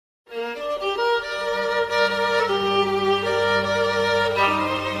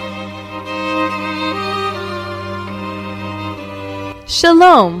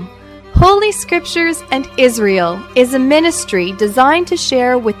Shalom! Holy Scriptures and Israel is a ministry designed to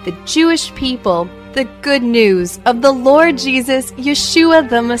share with the Jewish people the good news of the Lord Jesus, Yeshua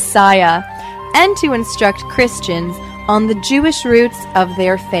the Messiah, and to instruct Christians on the Jewish roots of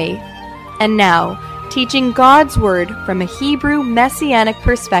their faith. And now, teaching God's Word from a Hebrew Messianic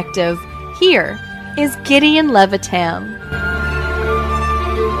perspective, here is Gideon Levitam.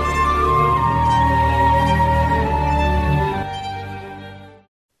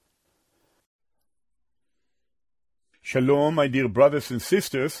 Shalom, my dear brothers and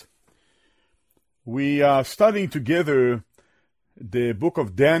sisters. We are studying together the book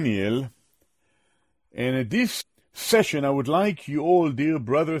of Daniel, and at this session I would like you all, dear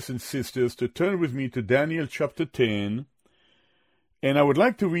brothers and sisters, to turn with me to Daniel chapter 10, and I would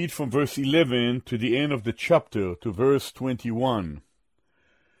like to read from verse 11 to the end of the chapter, to verse 21.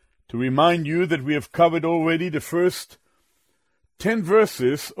 To remind you that we have covered already the first 10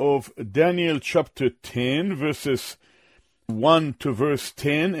 verses of Daniel chapter 10, verses 1 to verse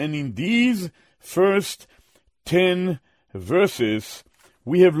 10, and in these first 10 verses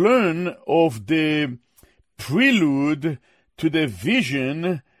we have learned of the prelude to the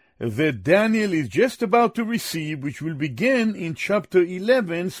vision that Daniel is just about to receive, which will begin in chapter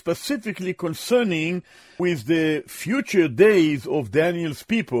 11, specifically concerning with the future days of Daniel's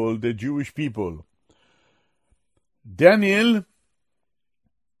people, the Jewish people. Daniel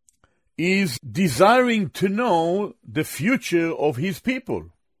is desiring to know the future of his people.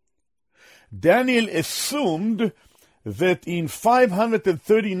 Daniel assumed that in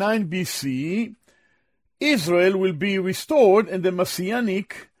 539 BC, Israel will be restored and the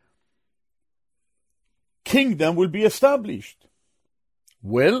Messianic kingdom will be established.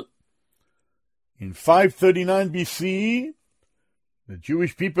 Well, in 539 BC, the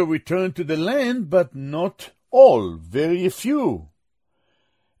Jewish people returned to the land, but not all, very few.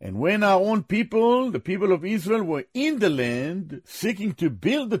 And when our own people, the people of Israel, were in the land seeking to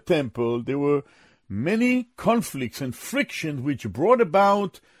build the temple, there were many conflicts and frictions which brought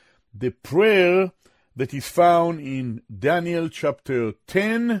about the prayer that is found in Daniel chapter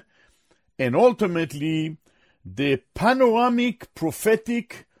 10, and ultimately the panoramic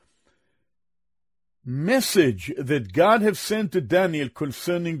prophetic message that God has sent to Daniel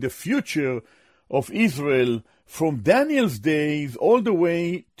concerning the future of Israel from Daniel's days all the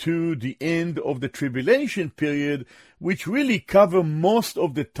way to the end of the tribulation period, which really cover most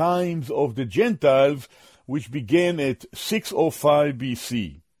of the times of the Gentiles, which began at 605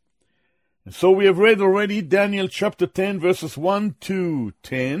 BC. And so we have read already Daniel chapter 10, verses 1 to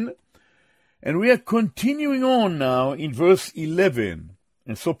 10, and we are continuing on now in verse 11.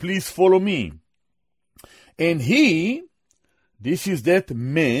 And so please follow me. And he, this is that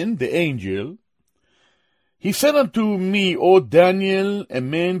man, the angel, he said unto me, O Daniel, a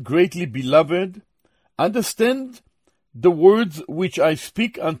man greatly beloved, understand the words which I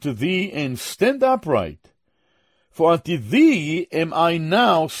speak unto thee, and stand upright. For unto thee am I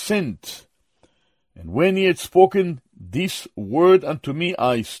now sent. And when he had spoken this word unto me,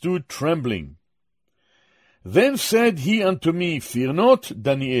 I stood trembling. Then said he unto me, Fear not,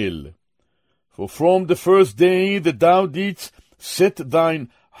 Daniel, for from the first day that thou didst set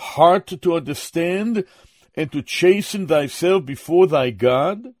thine heart to understand, and to chasten thyself before thy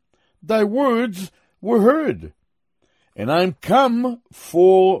God, thy words were heard, and I am come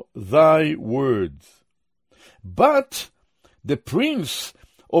for thy words. But the prince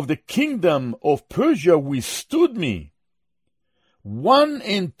of the kingdom of Persia withstood me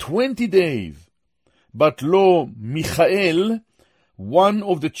 21 days. But lo, Michael, one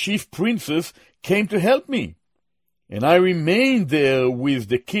of the chief princes, came to help me, and I remained there with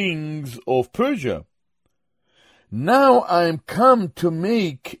the kings of Persia. Now I am come to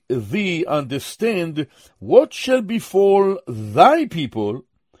make thee understand what shall befall thy people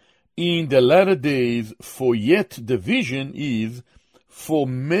in the latter days, for yet the vision is for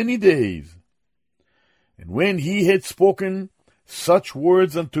many days. And when he had spoken such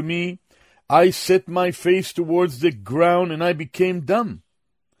words unto me, I set my face towards the ground, and I became dumb.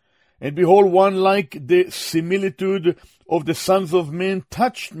 And behold, one like the similitude of the sons of men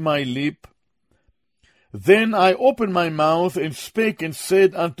touched my lip. Then I opened my mouth and spake, and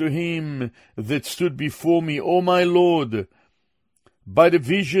said unto him that stood before me, O my Lord, by the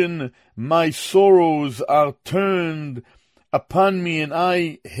vision my sorrows are turned upon me, and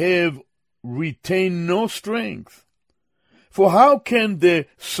I have retained no strength. For how can the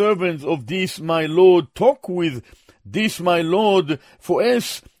servants of this my Lord talk with this my Lord? For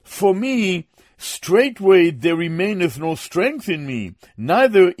as for me, straightway there remaineth no strength in me,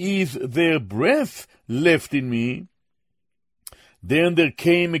 neither is there breath left in me. Then there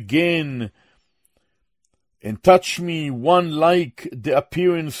came again and touched me one like the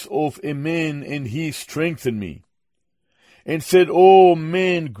appearance of a man, and he strengthened me, and said, O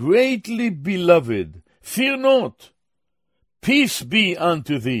man greatly beloved, fear not, peace be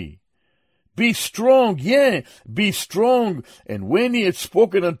unto thee. Be strong, yea, be strong. And when he had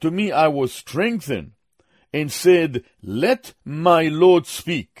spoken unto me, I was strengthened, and said, Let my Lord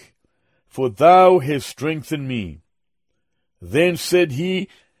speak, for thou hast strengthened me. Then said he,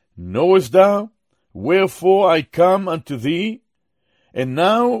 Knowest thou wherefore I come unto thee? And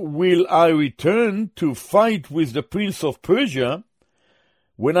now will I return to fight with the prince of Persia.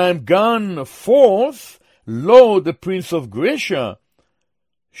 When I am gone forth, lo, the prince of Grecia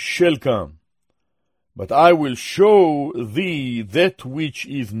shall come. But I will show thee that which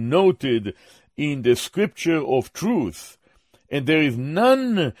is noted in the scripture of truth, and there is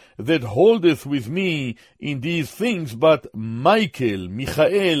none that holdeth with me in these things but Michael,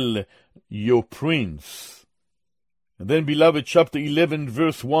 your prince. And then, beloved, chapter 11,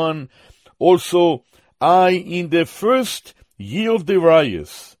 verse 1, also, I in the first year of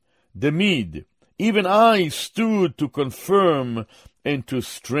Darius, the Mede, even I stood to confirm and to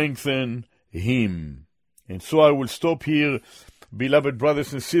strengthen him. And so I will stop here, beloved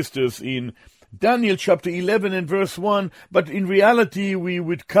brothers and sisters, in Daniel chapter 11 and verse 1, but in reality we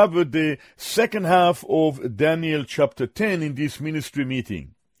would cover the second half of Daniel chapter 10 in this ministry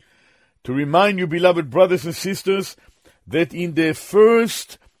meeting. To remind you, beloved brothers and sisters, that in the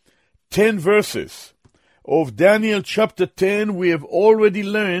first 10 verses of Daniel chapter 10 we have already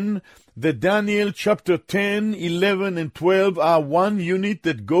learned that Daniel chapter 10, 11, and 12 are one unit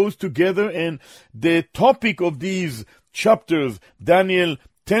that goes together, and the topic of these chapters, Daniel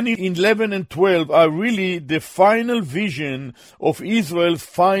 10, 11, and 12, are really the final vision of Israel's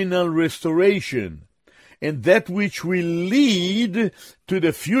final restoration, and that which will lead to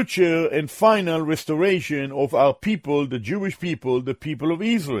the future and final restoration of our people, the Jewish people, the people of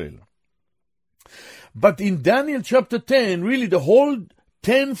Israel. But in Daniel chapter 10, really the whole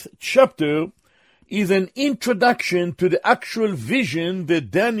 10th chapter is an introduction to the actual vision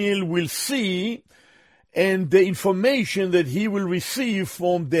that Daniel will see and the information that he will receive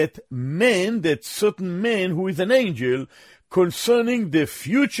from that man, that certain man who is an angel, concerning the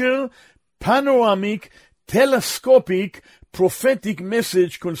future, panoramic, telescopic, prophetic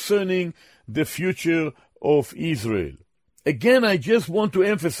message concerning the future of Israel. Again, I just want to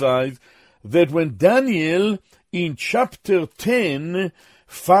emphasize that when Daniel in chapter 10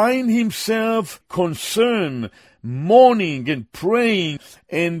 find himself concerned, mourning and praying,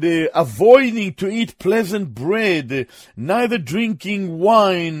 and avoiding to eat pleasant bread, neither drinking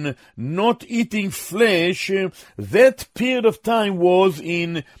wine, not eating flesh, that period of time was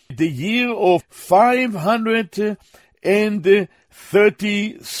in the year of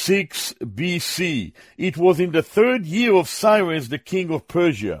 536 BC. It was in the third year of Cyrus, the king of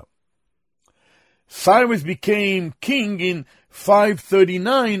Persia. Cyrus became king in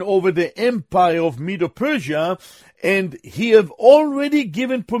 539 over the empire of Medo-Persia, and he have already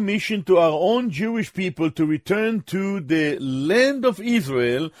given permission to our own Jewish people to return to the land of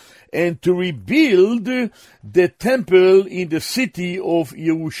Israel and to rebuild the temple in the city of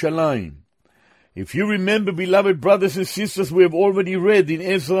Jerusalem. If you remember, beloved brothers and sisters, we have already read in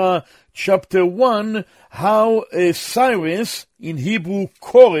Ezra chapter 1 how Cyrus, in Hebrew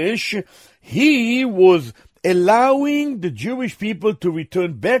Koresh, he was allowing the Jewish people to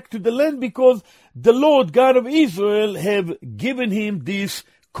return back to the land because the Lord God of Israel have given him this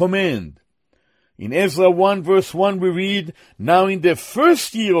command. In Ezra 1 verse 1 we read, Now in the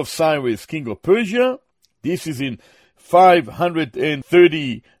first year of Cyrus, king of Persia, this is in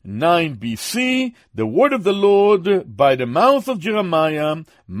 539 BC, the word of the Lord by the mouth of Jeremiah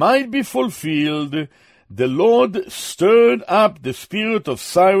might be fulfilled. The Lord stirred up the spirit of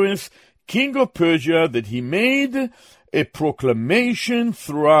Cyrus, king of Persia, that he made a proclamation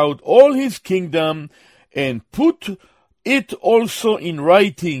throughout all his kingdom, and put it also in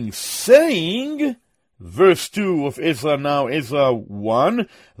writing, saying, verse 2 of Ezra now, Ezra 1,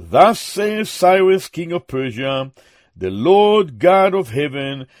 Thus saith Cyrus, king of Persia, the Lord God of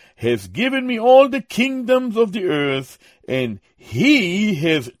heaven has given me all the kingdoms of the earth, and he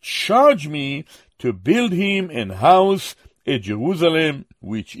has charged me to build him an house at Jerusalem,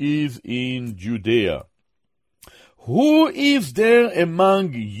 which is in Judea. Who is there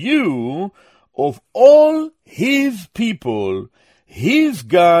among you of all his people? His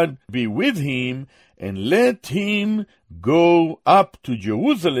God be with him, and let him go up to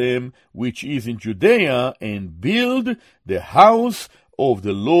Jerusalem, which is in Judea, and build the house of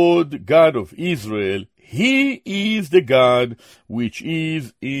the Lord God of Israel, He is the God which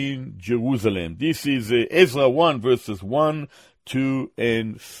is in Jerusalem. This is Ezra 1, verses 1, 2,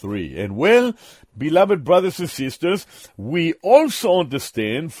 and 3. And well, beloved brothers and sisters, we also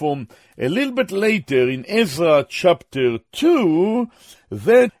understand from a little bit later in Ezra chapter 2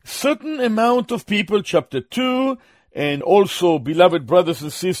 that certain amount of people, chapter 2, and also, beloved brothers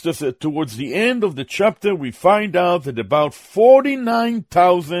and sisters, towards the end of the chapter, we find out that about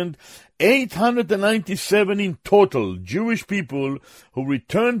 49,897 in total Jewish people who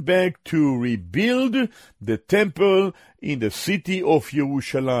returned back to rebuild the temple in the city of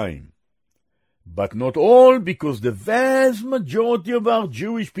Jerusalem. But not all, because the vast majority of our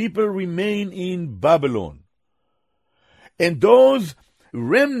Jewish people remain in Babylon. And those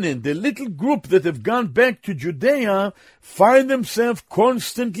remnant, the little group that have gone back to Judea, find themselves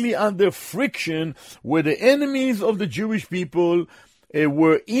constantly under friction where the enemies of the Jewish people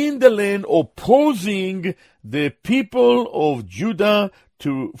were in the land opposing the people of Judah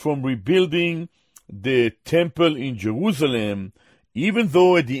from rebuilding the temple in Jerusalem, even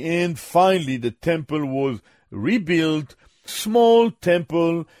though at the end, finally, the temple was rebuilt, small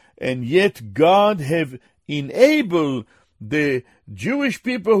temple, and yet God have enabled the Jewish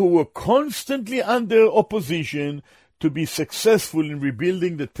people who were constantly under opposition to be successful in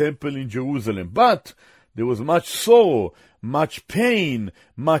rebuilding the temple in Jerusalem. But there was much sorrow, much pain,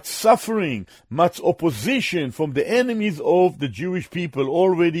 much suffering, much opposition from the enemies of the Jewish people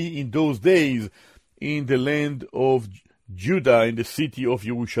already in those days in the land of Judah, in the city of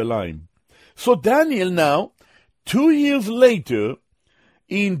Jerusalem. So Daniel now, 2 years later,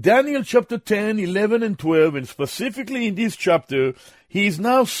 in Daniel chapter 10, 11, and 12, and specifically in this chapter, he is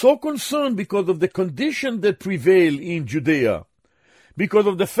now so concerned because of the condition that prevail in Judea, because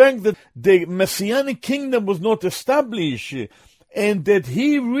of the fact that the Messianic kingdom was not established, and that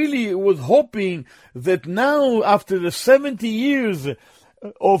he really was hoping that now, after the 70 years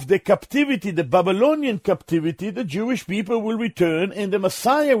of the captivity, the Babylonian captivity, the Jewish people will return and the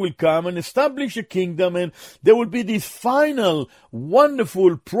Messiah will come and establish a kingdom, and there will be this final,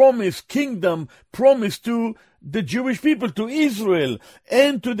 wonderful kingdom promised to the Jewish people, to Israel,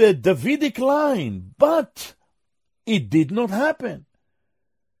 and to the Davidic line. But it did not happen.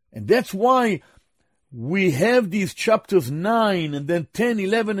 And that's why we have these chapters 9 and then 10,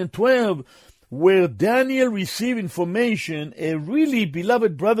 11, and 12, where Daniel received information, a really,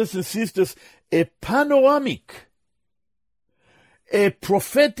 beloved brothers and sisters, a panoramic, a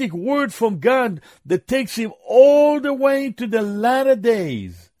prophetic word from God that takes him all the way to the latter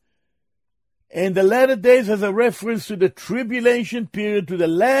days. And the latter days has a reference to the tribulation period, to the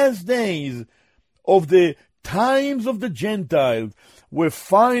last days of the times of the Gentiles, where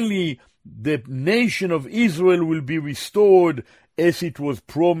finally the nation of Israel will be restored as it was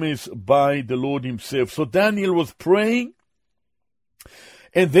promised by the Lord himself. So Daniel was praying,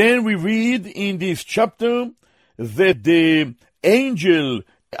 and then we read in this chapter that the angel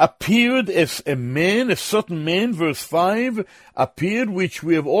appeared as a man, a certain man, verse 5, appeared, which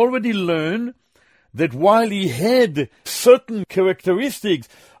we have already learned, that while he had certain characteristics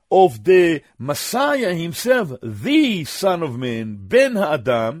of the Messiah himself, the Son of Man, Ben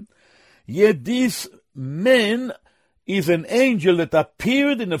Ha'adam, yet this man is an angel that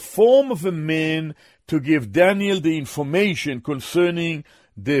appeared in the form of a man to give Daniel the information concerning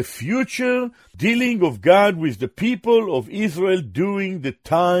the future dealing of God with the people of Israel during the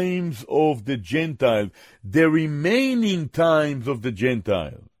times of the Gentiles, the remaining times of the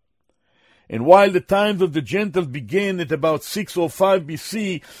Gentiles. And while the times of the Gentiles began at about 605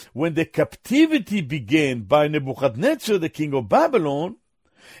 BC, when the captivity began by Nebuchadnezzar, the king of Babylon,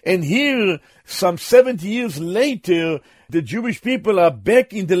 and here, some 70 years later, the Jewish people are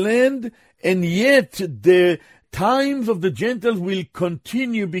back in the land, and yet the times of the Gentiles will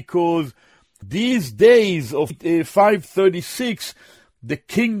continue, because these days of 536, the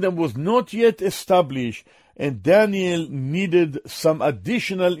kingdom was not yet established, and Daniel needed some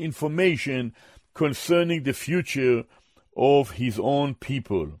additional information concerning the future of his own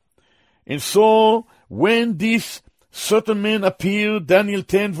people. And so, when this certain man appeared, Daniel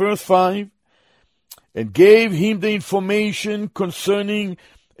 10 verse 5, and gave him the information concerning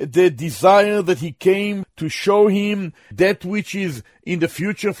the desire that he came to show him that which is in the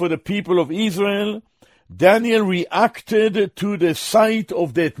future for the people of Israel, Daniel reacted to the sight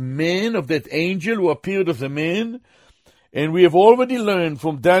of that man, of that angel who appeared as a man, and we have already learned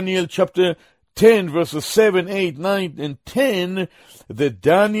from Daniel chapter 10 verses 7, 8, 9, and 10 that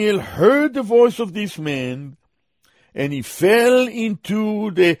Daniel heard the voice of this man, and he fell into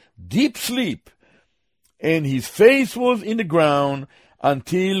the deep sleep, and his face was in the ground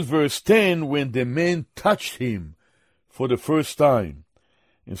until verse 10, when the man touched him for the first time.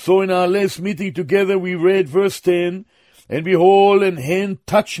 And so in our last meeting together we read verse 10, "And behold, an hand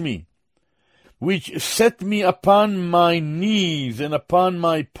touched me, which set me upon my knees and upon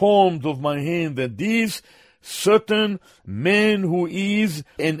my palms of my hand, that this certain man who is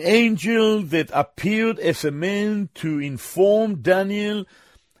an angel that appeared as a man to inform Daniel,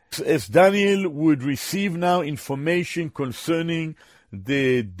 as Daniel would receive now information concerning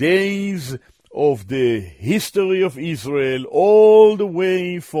the days of the history of Israel, all the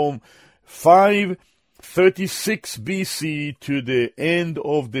way from 536 BC to the end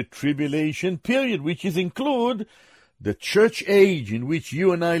of the tribulation period, which is include the church age in which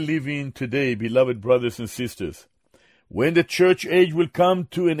you and I live in today, beloved brothers and sisters. When the church age will come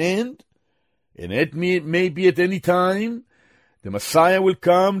to an end, and it may be at any time, the Messiah will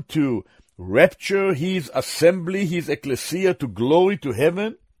come to rapture his assembly, his ecclesia, to glory, to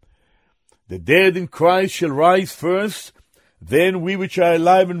heaven. The dead in Christ shall rise first. Then we which are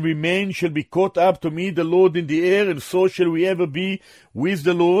alive and remain shall be caught up to meet the Lord in the air, and so shall we ever be with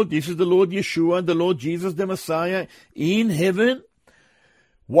the Lord. This is the Lord Yeshua, the Lord Jesus, the Messiah, in heaven.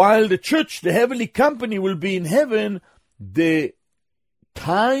 While the church, the heavenly company, will be in heaven, the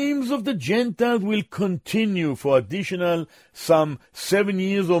times of the Gentiles will continue for additional some 7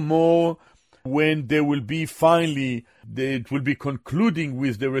 years or more, when there will be finally, it will be concluding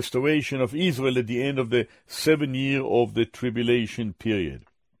with the restoration of Israel at the end of the 7 year of the tribulation period.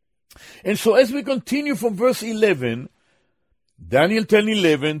 And so as we continue from verse 11, Daniel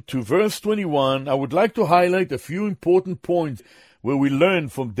 10:11 to verse 21, I would like to highlight a few important points where we learn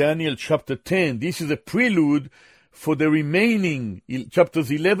from Daniel chapter 10. This is a prelude for the remaining chapters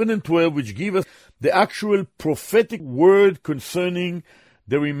 11 and 12, which give us the actual prophetic word concerning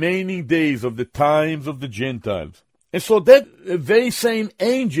the remaining days of the times of the Gentiles. And so that very same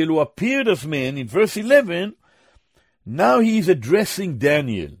angel who appeared as man in verse 11, now he is addressing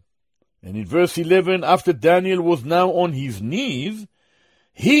Daniel. And in verse 11, after Daniel was now on his knees,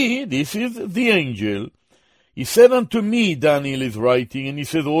 this is the angel, he said unto me, Daniel is writing, and he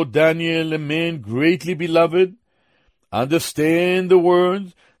said, O Daniel, a man greatly beloved, understand the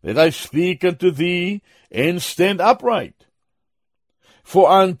words that I speak unto thee, and stand upright.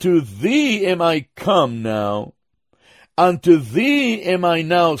 For unto thee am I come now, unto thee am I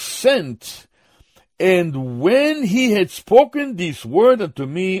now sent. And when he had spoken this word unto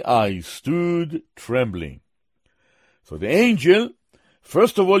me, I stood trembling. So the angel,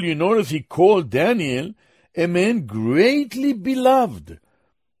 first of all, you notice he called Daniel a man greatly beloved.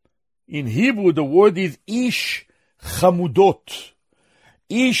 In Hebrew, the word is Ish Chamudot.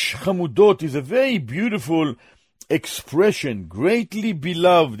 Ish Chamudot is a very beautiful expression, greatly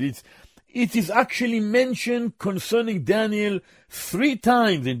beloved. It is actually mentioned concerning Daniel 3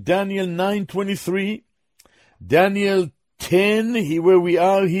 times in Daniel 9:23, Daniel 10, where we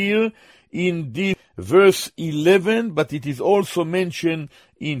are here, in the verse 11, but it is also mentioned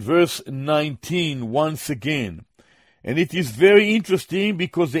in verse 19 once again. And it is very interesting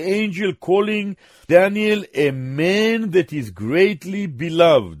because the angel calling Daniel a man that is greatly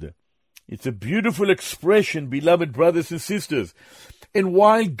beloved. It's a beautiful expression, beloved brothers and sisters. And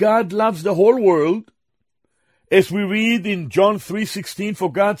while God loves the whole world, as we read in John 3:16, for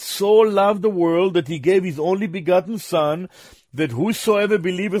God so loved the world that he gave his only begotten Son, that whosoever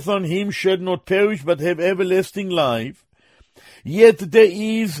believeth on him should not perish but have everlasting life. Yet there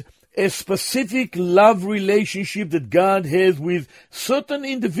is a specific love relationship that God has with certain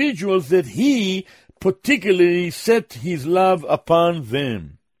individuals, that he particularly set his love upon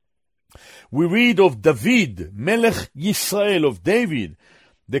them. We read of David, Melech Yisrael, of David,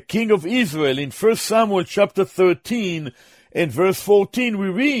 the king of Israel. In 1 Samuel chapter 13 and verse 14 we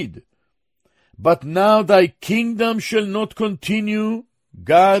read, But now thy kingdom shall not continue.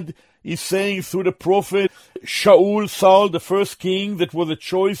 God is saying through the prophet Saul, the first king, that was a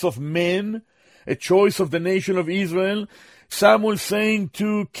choice of men, a choice of the nation of Israel. Samuel saying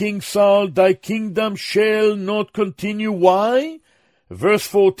to King Saul, thy kingdom shall not continue. Why? Verse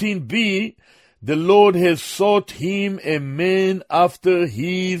 14b, the Lord has sought him a man after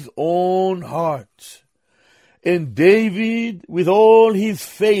his own heart. And David, with all his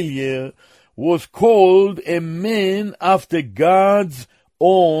failure, was called a man after God's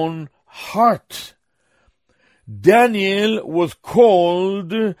own heart. Daniel was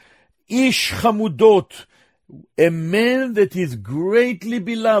called Ish Chamudot, a man that is greatly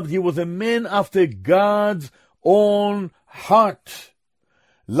beloved. He was a man after God's own heart.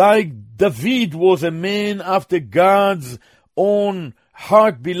 Like David was a man after God's own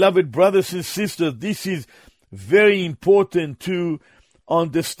heart, beloved brothers and sisters. This is very important to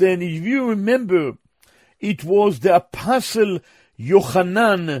understand. If you remember, it was the apostle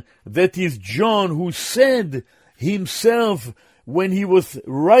Yochanan, that is John, who said himself when he was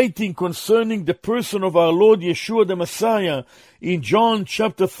writing concerning the person of our Lord Yeshua the Messiah, in John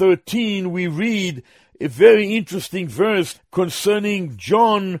chapter 13, we read a very interesting verse concerning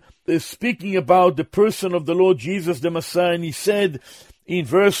John speaking about the person of the Lord Jesus the Messiah. And he said in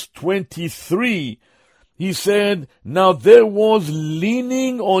verse 23, he said, "Now there was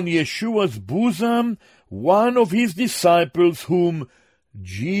leaning on Yeshua's bosom one of his disciples whom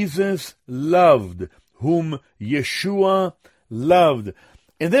Jesus loved," whom Yeshua loved.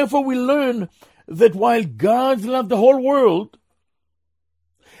 And therefore we learn that while God loved the whole world,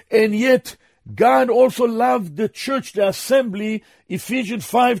 and yet God also loved the church, the assembly, Ephesians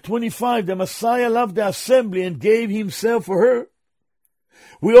 5:25, the Messiah loved the assembly and gave himself for her.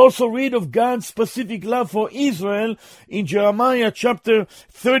 We also read of God's specific love for Israel in Jeremiah chapter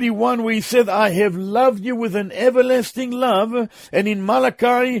 31, where he said, "I have loved you with an everlasting love." And in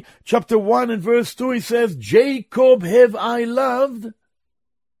Malachi chapter 1 and verse 2, he says, "Jacob have I loved."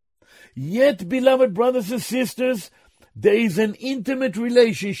 Yet, beloved brothers and sisters, there is an intimate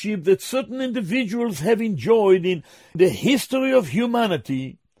relationship that certain individuals have enjoyed in the history of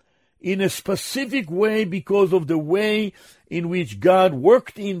humanity in a specific way because of the way in which God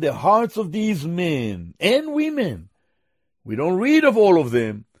worked in the hearts of these men and women. We don't read of all of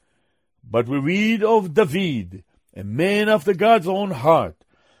them, but we read of David, a man after God's own heart.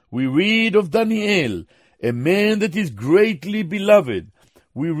 We read of Daniel, a man that is greatly beloved.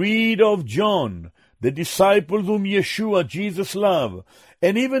 We read of John, the disciples whom Yeshua, Jesus, loved.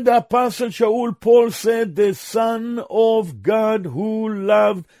 And even the apostle Shaul, Paul said, "The Son of God who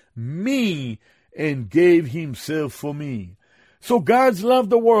loved me and gave himself for me." So God loved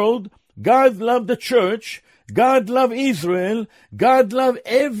the world, God loved the church, God loved Israel, God loved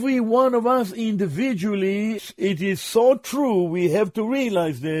every one of us individually. It is so true, we have to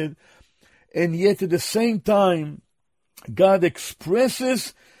realize that. And yet at the same time, God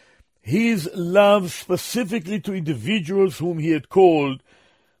expresses his love specifically to individuals whom he had called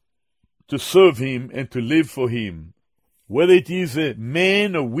to serve him and to live for him. Whether it is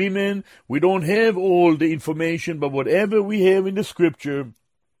men or women, we don't have all the information, but whatever we have in the scripture,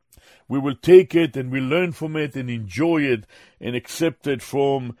 we will take it and we learn from it and enjoy it and accept it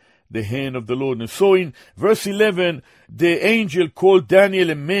from the hand of the Lord. And so in verse 11, the angel called Daniel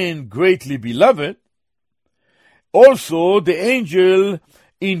a man greatly beloved. Also, the angel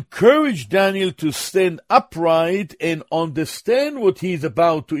encouraged Daniel to stand upright and understand what he is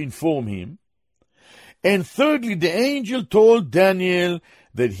about to inform him. And thirdly, the angel told Daniel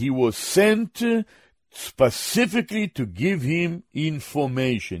that he was sent specifically to give him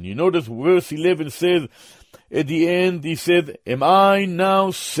information. You notice verse 11 says, at the end, he said, "Am I now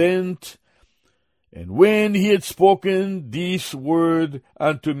sent?" And when he had spoken this word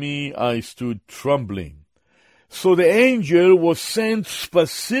unto me, I stood trembling. So the angel was sent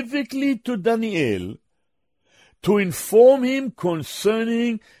specifically to Daniel to inform him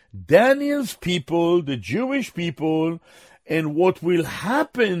concerning Daniel's people, the Jewish people, and what will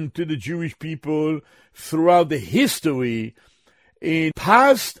happen to the Jewish people throughout the history, in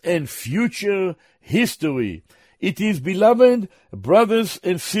past and future history. It is, beloved brothers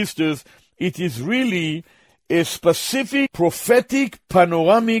and sisters, it is really a specific prophetic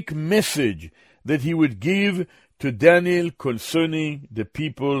panoramic message that he would give to Daniel concerning the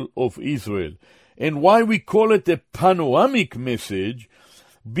people of Israel. And why we call it a panoramic message?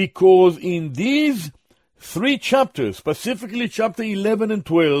 Because in these 3 chapters, specifically chapter 11 and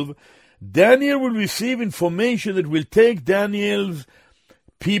 12, Daniel will receive information that will take Daniel's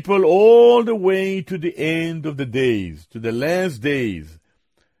people all the way to the end of the days, to the last days,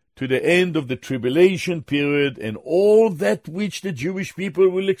 to the end of the tribulation period, and all that which the Jewish people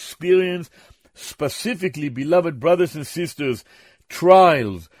will experience, specifically, beloved brothers and sisters,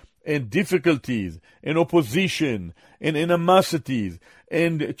 trials and difficulties and opposition and animosities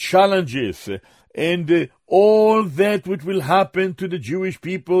and challenges and all that which will happen to the Jewish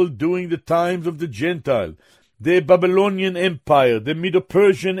people during the times of the Gentile, the Babylonian Empire, the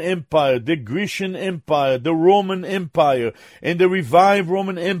Medo-Persian Empire, the Grecian Empire, the Roman Empire, and the revived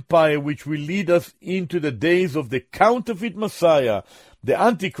Roman Empire, which will lead us into the days of the counterfeit Messiah, the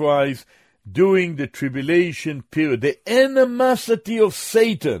Antichrist, during the tribulation period, the animosity of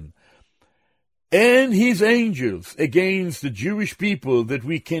Satan and his angels against the Jewish people, that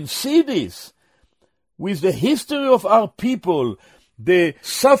we can see this with the history of our people, the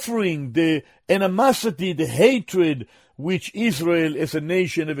suffering, the animosity, the hatred which Israel as a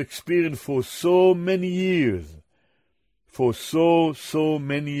nation have experienced for so many years. for so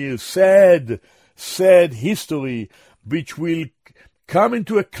many years. Sad history, which will come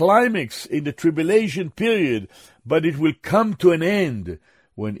into a climax in the tribulation period, but it will come to an end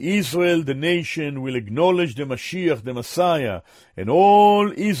when Israel, the nation, will acknowledge the Mashiach, the Messiah, and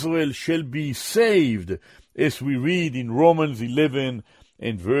all Israel shall be saved, as we read in Romans 11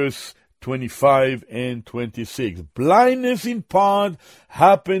 and verse 25 and 26. Blindness in part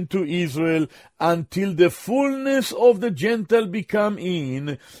happened to Israel until the fullness of the Gentile become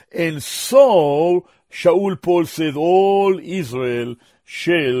in, and so, Shaul Paul says, all Israel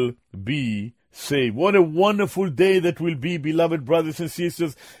shall be saved. What a wonderful day that will be, beloved brothers and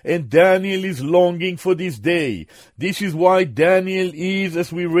sisters, and Daniel is longing for this day. This is why Daniel is,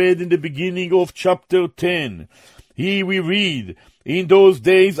 as we read in the beginning of chapter 10. Here we read, in those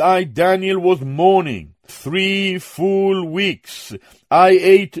days I, Daniel, was mourning 3 full weeks. I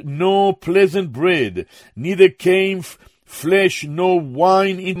ate no pleasant bread, neither came flesh nor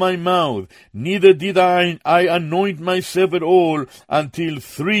wine in my mouth, neither did I anoint myself at all until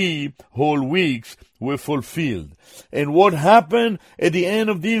 3 whole weeks were fulfilled. And what happened at the end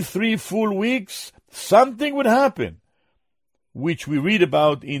of these 3 full weeks? Something would happen, which we read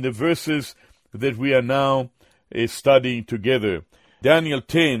about in the verses that we are now studying together. Daniel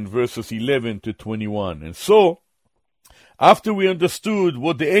 10, verses 11 to 21. And so, after we understood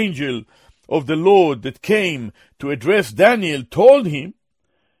what the angel of the Lord that came to address Daniel told him,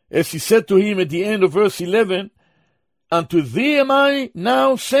 as he said to him at the end of verse 11, unto thee am I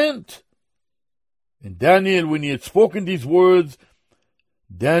now sent. And Daniel, when he had spoken these words,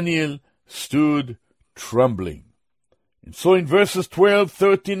 Daniel stood trembling. And so in verses 12,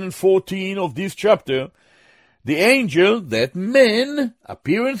 13, and 14 of this chapter, the angel, that man,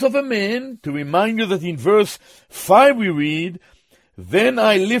 appearance of a man, to remind you that in verse 5 we read, then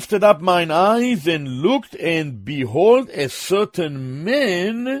I lifted up mine eyes and looked, and behold, a certain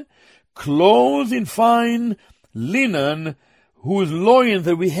man, clothed in fine linen, whose loins,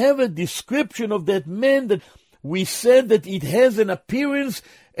 that we have a description of that man, that we said that it has an appearance,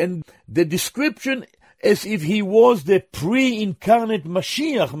 and the description as if he was the pre-incarnate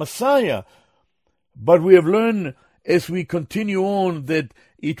Mashiach, Messiah. But we have learned as we continue on that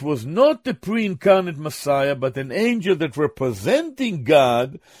it was not the pre-incarnate Messiah, but an angel that representing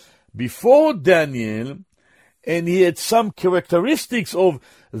God before Daniel, and he had some characteristics of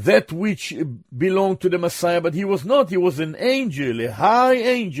that which belonged to the Messiah, but he was not. He was an angel, a high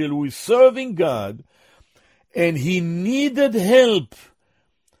angel who is serving God, and he needed help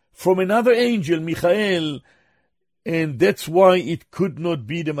from another angel, Michael, and that's why it could not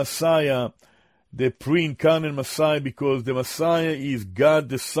be the Messiah, the pre-incarnate Messiah, because the Messiah is God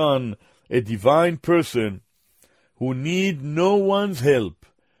the Son, a divine person who need no one's help,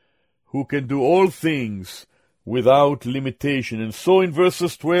 who can do all things without limitation. And so in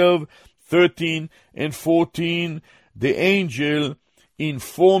verses 12, 13, and 14, the angel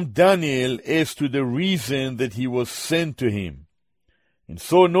informed Daniel as to the reason that he was sent to him. And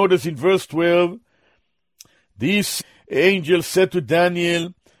so notice in verse 12, this angel said to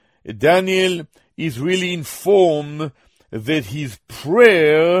Daniel, Daniel is really informed that his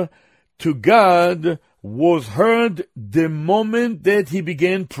prayer to God was heard the moment that he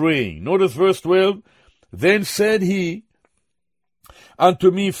began praying. Notice verse 12. Then said he unto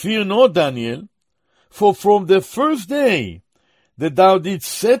me, fear not, Daniel, for from the first day that thou didst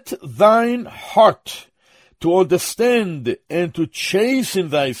set thine heart to understand and to chasten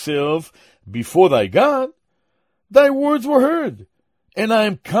thyself before thy God, thy words were heard, and I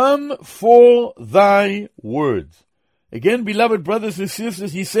am come for thy words. Again, beloved brothers and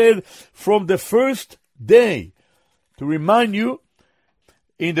sisters, he said, from the first day. To remind you,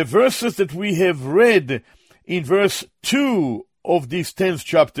 in the verses that we have read in verse 2 of this 10th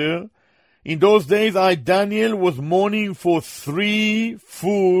chapter, in those days I, Daniel, was mourning for 3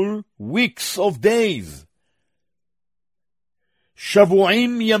 full weeks of days.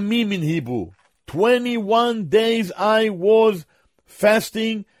 Shavuim Yamim in Hebrew. 21 days I was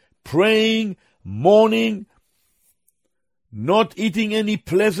fasting, praying, mourning, not eating any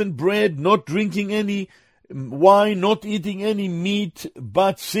pleasant bread, not drinking any wine, not eating any meat,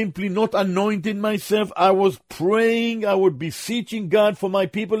 but simply not anointing myself. I was praying, I was beseeching God for my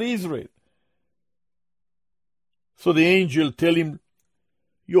people Israel. So the angel tell him,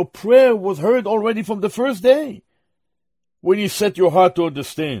 your prayer was heard already from the first day, when you set your heart to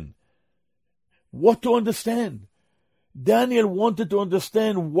understand. What to understand? Daniel wanted to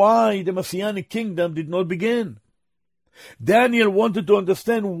understand why the Messianic kingdom did not begin. Daniel wanted to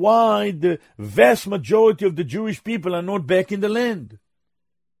understand why the vast majority of the Jewish people are not back in the land.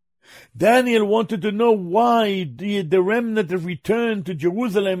 Daniel wanted to know why the remnant have returned to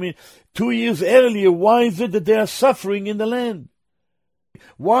Jerusalem 2 years earlier. Why is it that they are suffering in the land?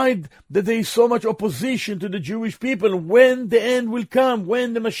 Why that there is so much opposition to the Jewish people? When the end will come,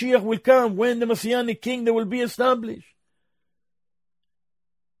 when the Mashiach will come, when the Messianic kingdom will be established.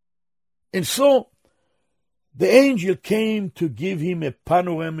 And so, the angel came to give him a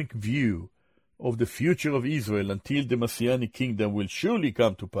panoramic view of the future of Israel until the Messianic kingdom will surely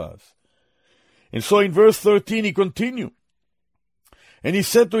come to pass. And so in verse 13 he continued. And he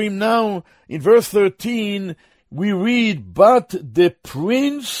said to him now, in verse 13, we read, but the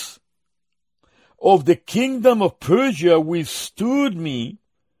prince of the kingdom of Persia withstood me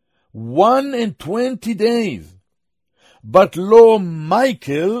 21 days. But lo,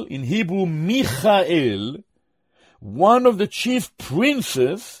 Michael, in Hebrew Michael, one of the chief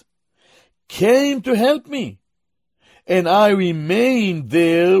princes, came to help me, and I remained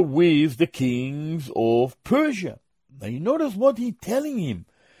there with the kings of Persia. Now you notice what he's telling him.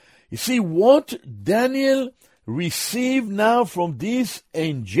 You see, what Daniel received now from this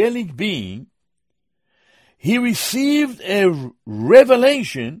angelic being, he received a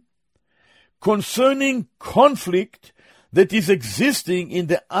revelation concerning conflict that is existing in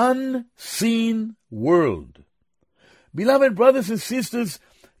the unseen world. Beloved brothers and sisters,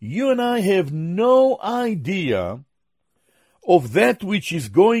 you and I have no idea of that which is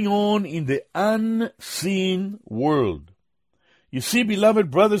going on in the unseen world. You see, beloved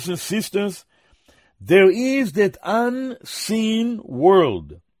brothers and sisters, there is that unseen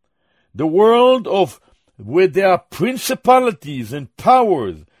world, the world of where there are principalities and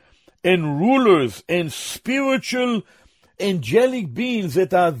powers and rulers and spiritual angelic beings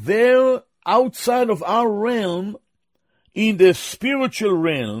that are there outside of our realm, in the spiritual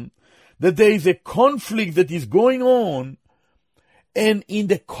realm, that there is a conflict that is going on. And in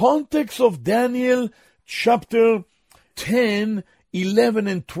the context of Daniel chapter 10, 11,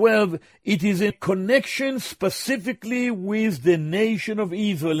 and 12, it is a connection specifically with the nation of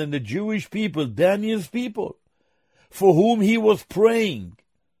Israel and the Jewish people, Daniel's people, for whom he was praying.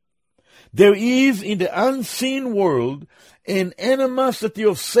 There is in the unseen world an animosity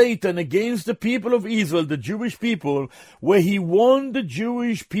of Satan against the people of Israel, the Jewish people, where he wants the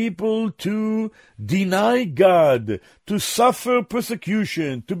Jewish people to deny God, to suffer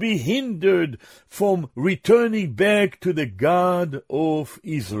persecution, to be hindered from returning back to the God of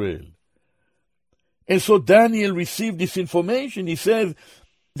Israel. And so Daniel received this information. He says,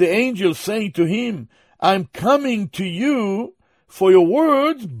 the angel saying to him, I'm coming to you for your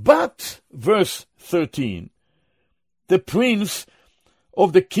words, but, verse 13, the prince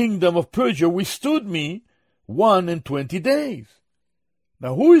of the kingdom of Persia withstood me 21 days.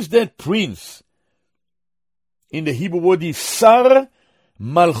 Now, who is that prince? In the Hebrew word is Sar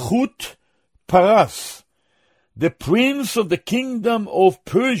Malchut Paras. The prince of the kingdom of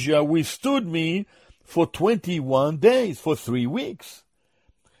Persia withstood me for 21 days, for 3 weeks.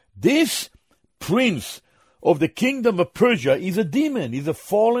 This prince of the kingdom of Persia is a demon, is a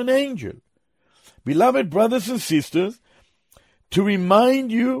fallen angel. Beloved brothers and sisters, to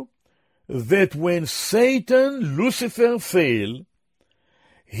remind you that when Satan, Lucifer, failed,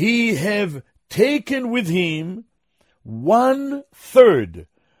 he have taken with him 1/3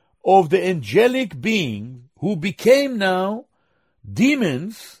 of the angelic beings who became now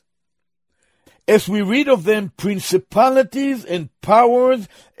demons, as we read of them, principalities and powers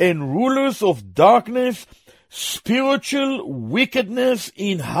and rulers of darkness, spiritual wickedness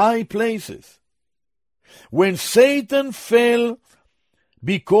in high places. When Satan fell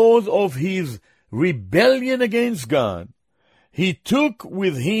because of his rebellion against God, he took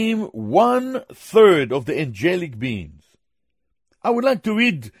with him 1/3 of the angelic beings. I would like to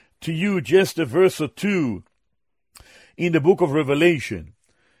read to you just a verse or two in the book of Revelation.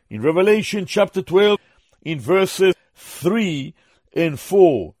 In Revelation chapter 12, in verses 3 and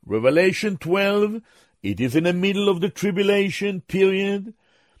 4. Revelation 12, it is in the middle of the tribulation period.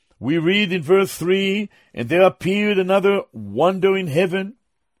 We read in verse 3, and there appeared another wonder in heaven,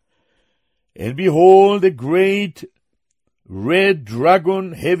 and behold, a great red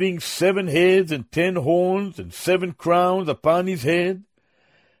dragon having 7 heads and 10 horns and 7 crowns upon his head.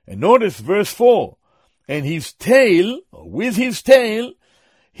 And notice verse 4, and his tail, or with his tail,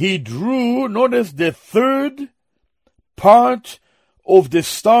 he drew, notice, the 1/3 part of the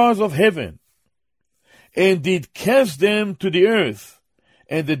stars of heaven, and did cast them to the earth.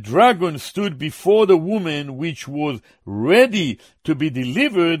 And the dragon stood before the woman which was ready to be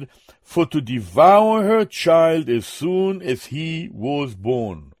delivered, for to devour her child as soon as he was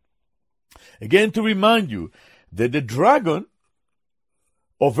born. Again, to remind you that the dragon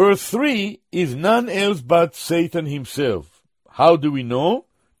of verse 3 is none else but Satan himself. How do we know?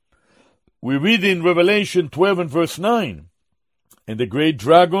 We read in Revelation 12 and verse 9, "And the great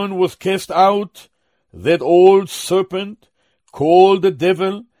dragon was cast out, that old serpent, called the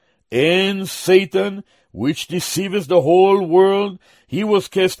devil and Satan, which deceiveth the whole world. He was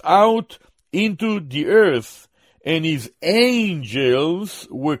cast out into the earth, and his angels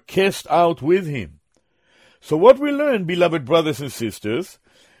were cast out with him." So what we learn, beloved brothers and sisters,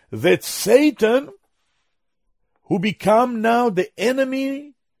 that Satan, who become now the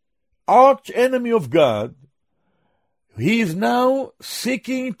enemy, arch enemy of God, he is now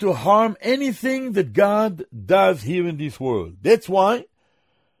seeking to harm anything that God does here in this world. That's why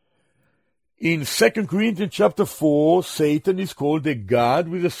in 2 Corinthians chapter 4, Satan is called the God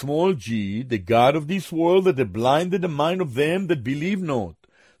with a small g, the God of this world, that have blinded the mind of them that believe not,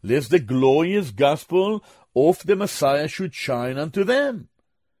 lest the glorious gospel of the Messiah should shine unto them.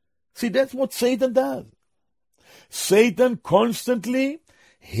 See, that's what Satan does. Satan constantly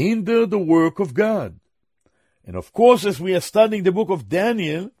hinders the work of God. And of course, as we are studying the book of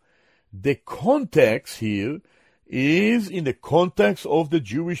Daniel, the context here is in the context of the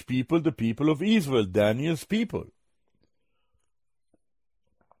Jewish people, the people of Israel, Daniel's people.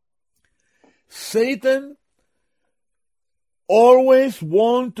 Satan always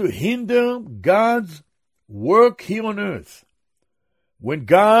wants to hinder God's work here on earth. When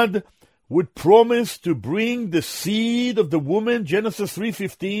God would promise to bring the seed of the woman, Genesis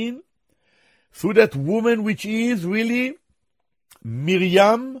 3:15, through that woman which is really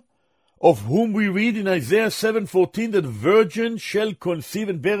Miriam, of whom we read in Isaiah 7:14 that virgin shall conceive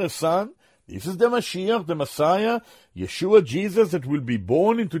and bear a son. This is the Mashiach, the Messiah, Yeshua, Jesus, that will be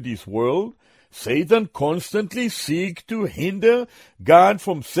born into this world. Satan constantly seeks to hinder God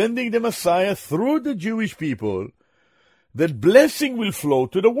from sending the Messiah through the Jewish people, that blessing will flow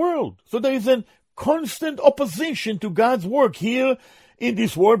to the world. So there is a constant opposition to God's work here in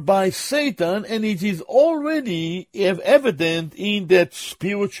this world by Satan, and it is already evident in that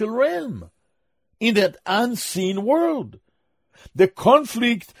spiritual realm, in that unseen world. The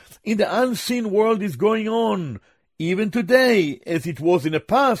conflict in the unseen world is going on even today, as it was in the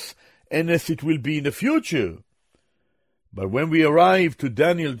past and as it will be in the future. But when we arrive to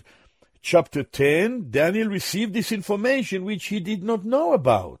Daniel chapter 10, Daniel received this information which he did not know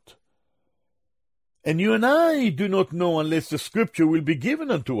about. And you and I do not know unless the scripture will be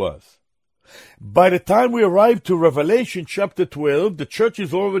given unto us. By the time we arrive to Revelation chapter 12, the church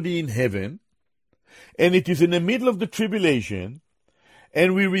is already in heaven, and it is in the middle of the tribulation,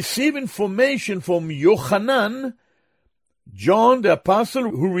 and we receive information from Yochanan, John the apostle,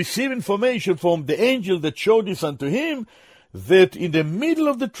 who received information from the angel that showed this unto him, that in the middle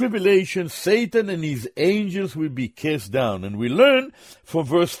of the tribulation, Satan and his angels will be cast down. And we learn from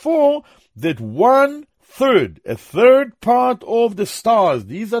verse 4 that a third part of the stars,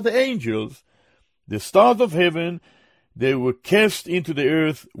 these are the angels, the stars of heaven, they were cast into the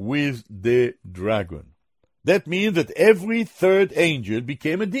earth with the dragon. That means that every third angel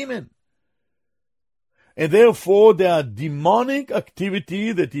became a demon. And therefore there are demonic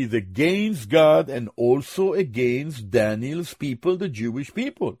activity that is against God and also against Daniel's people, the Jewish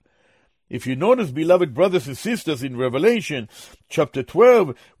people. If you notice, beloved brothers and sisters, in Revelation chapter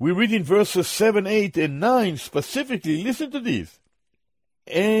 12, we read in verses 7, 8, and 9 specifically, listen to this.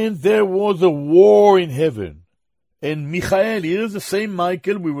 "And there was a war in heaven, and Michael," here is the same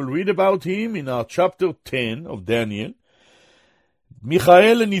Michael, we will read about him in our chapter 10 of Daniel.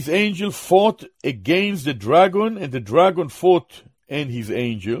 "Michael and his angel fought against the dragon, and the dragon fought and his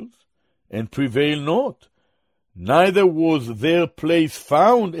angels, and prevailed not. Neither was their place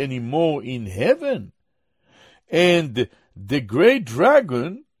found any more in heaven. And the great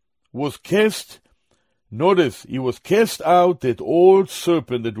dragon was cast," notice, he was cast out, that old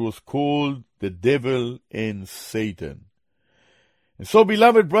serpent that was called the devil and Satan. And so,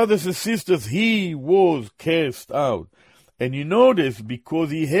 beloved brothers and sisters, he was cast out. And you notice,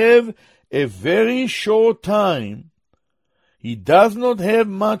 because he have a very short time, he does not have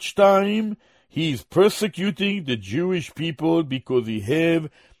much time, he is persecuting the Jewish people because he have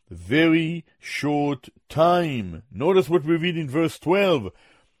very short time. Notice what we read in verse 12,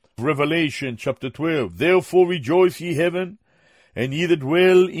 Revelation chapter 12. "Therefore rejoice, ye heaven, and ye that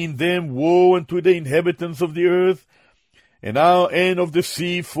dwell in them. Woe unto the inhabitants of the earth, and of the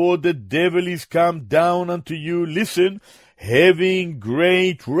sea, for the devil is come down unto you." Listen, "having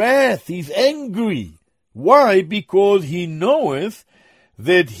great wrath." He's angry. Why? Because he knoweth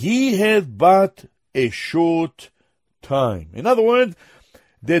that he hath but a short time. In other words,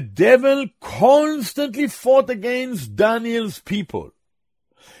 the devil constantly fought against Daniel's people.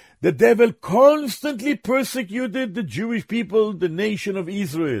 The devil constantly persecuted the Jewish people, the nation of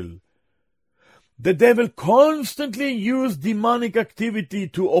Israel. The devil constantly used demonic activity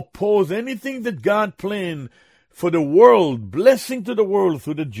to oppose anything that God planned for the world, blessing to the world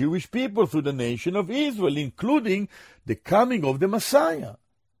through the Jewish people, through the nation of Israel, including the coming of the Messiah.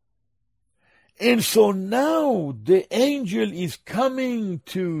 And so now the angel is coming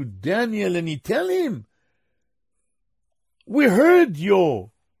to Daniel and he tells him, we heard your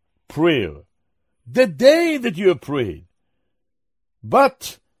prayer, the day that you have prayed.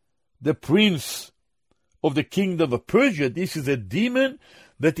 But the prince of the kingdom of Persia, this is a demon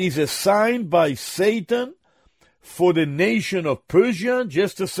that is assigned by Satan for the nation of Persia,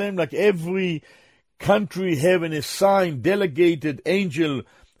 just the same like every country have an assigned delegated angel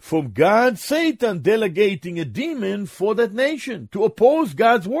from God, Satan delegating a demon for that nation to oppose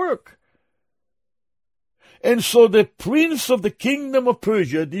God's work. And so the prince of the kingdom of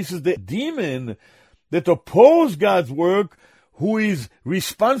Persia, this is the demon that opposed God's work, who is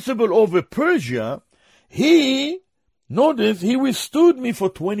responsible over Persia, he withstood me for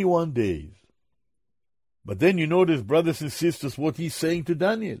 21 days. But then you notice, brothers and sisters, what he's saying to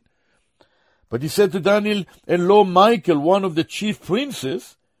Daniel. But he said to Daniel, and lo, Michael, one of the chief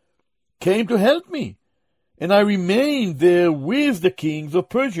princes, came to help me, and I remained there with the kings of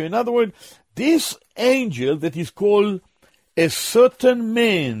Persia. In other words, this angel that is called a certain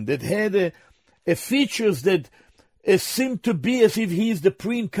man that had a features that seemed to be as if he is the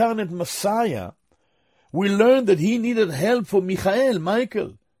pre-incarnate Messiah, we learn that he needed help from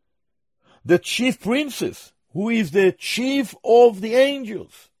Michael, the chief princess, who is the chief of the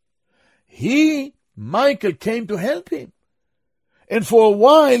angels. Michael, came to help him. And for a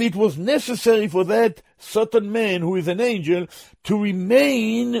while it was necessary for that certain man, who is an angel, to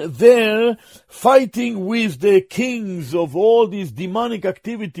remain there fighting with the kings of all this demonic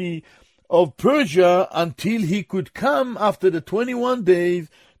activity of Persia until he could come after the 21 days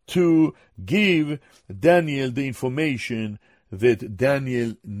to give Daniel the information that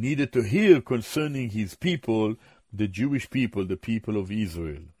Daniel needed to hear concerning his people, the Jewish people, the people of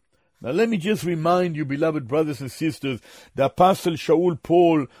Israel. Now let me just remind you, beloved brothers and sisters, the Apostle Shaul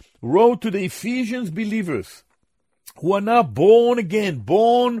Paul wrote to the Ephesians believers who are now born again,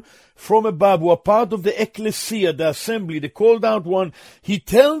 born from above, who are part of the ecclesia, the assembly, the called out one. He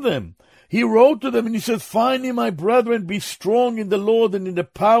wrote to them and he says, finally, my brethren, be strong in the Lord and in the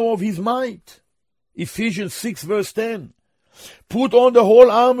power of his might. Ephesians 6 verse 10. Put on the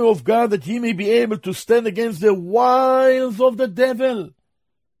whole armor of God that ye may be able to stand against the wiles of the devil.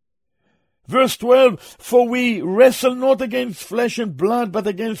 Verse 12, for we wrestle not against flesh and blood, but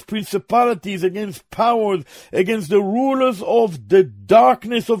against principalities, against powers, against the rulers of the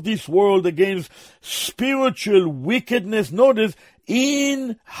darkness of this world, against spiritual wickedness, notice,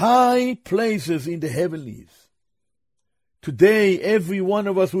 in high places in the heavenlies. Today, every one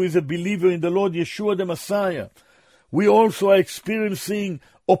of us who is a believer in the Lord Yeshua the Messiah, we also are experiencing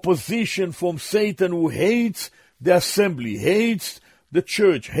opposition from Satan, who hates the assembly, hates the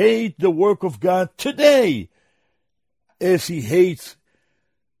church, hates the work of God today, as he hates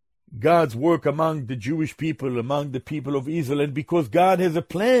God's work among the Jewish people, among the people of Israel. And because God has a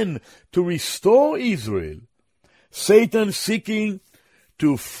plan to restore Israel, Satan seeking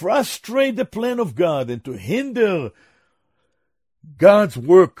to frustrate the plan of God and to hinder God's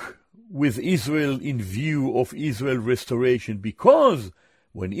work with Israel in view of Israel restoration, because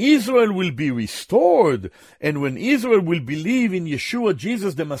when Israel will be restored and when Israel will believe in Yeshua,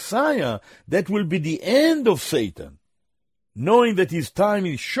 Jesus the Messiah, that will be the end of Satan. Knowing that his time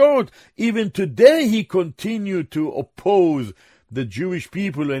is short, even today he continued to oppose the Jewish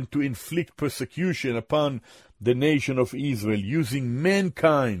people and to inflict persecution upon the nation of Israel, using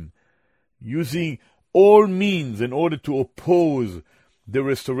mankind, using all means in order to oppose the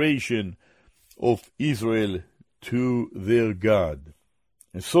restoration of Israel to their God.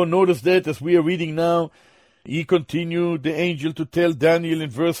 And so notice that as we are reading now, he continued, the angel, to tell Daniel in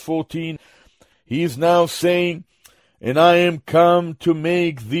verse 14, he is now saying, and I am come to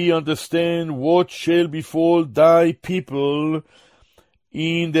make thee understand what shall befall thy people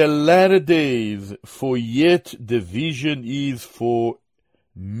in the latter days, for yet the vision is for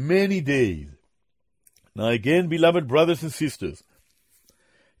many days. Now again, beloved brothers and sisters,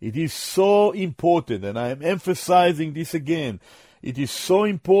 it is so important, and I am emphasizing this again, it is so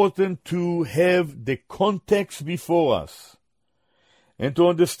important to have the context before us and to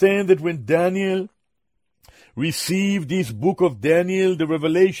understand that when Daniel received this book of Daniel, the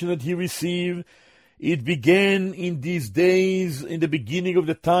revelation that he received, it began in these days, in the beginning of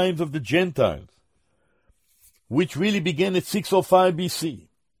the times of the Gentiles, which really began at 605 BC.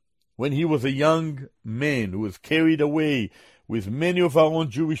 when he was a young man who was carried away with many of our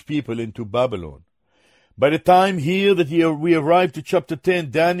own Jewish people into Babylon. By the time here that we arrive to chapter 10,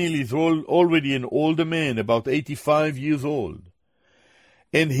 Daniel is already an older man, about 85 years old.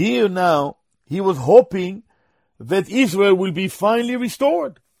 And here now, he was hoping that Israel will be finally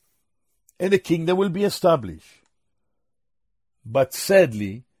restored and the kingdom will be established. But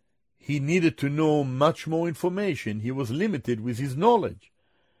sadly, he needed to know much more information. He was limited with his knowledge.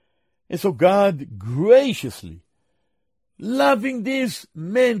 And so God graciously, loving this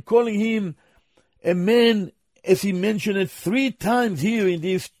man, calling him a man, as he mentioned it 3 times here in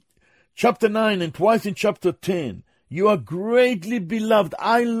this chapter 9 and twice in chapter 10. You are greatly beloved.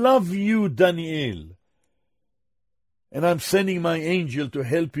 I love you, Daniel. And I'm sending my angel to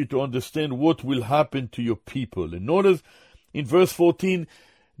help you to understand what will happen to your people. And notice in verse 14,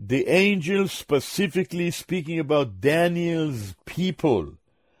 the angel specifically speaking about Daniel's people.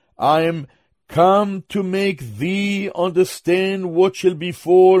 I am come to make thee understand what shall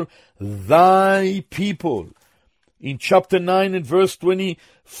befall thy people. In chapter 9 and verse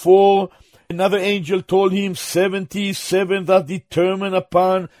 24, another angel told him, 77 are determined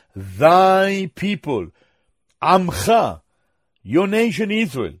upon thy people, Amcha, your nation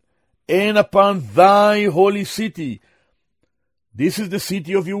Israel, and upon thy holy city. This is the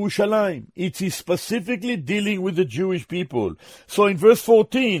city of Yerushalayim. It is specifically dealing with the Jewish people. So in verse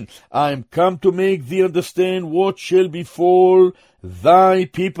 14, I am come to make thee understand what shall befall thy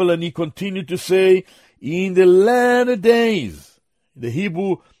people. And he continued to say, in the latter days, the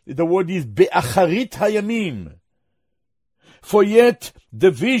Hebrew, the word is be'acharit hayamim. For yet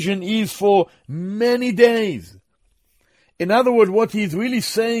the vision is for many days. In other words, what he is really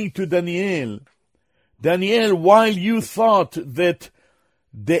saying to Daniel, while you thought that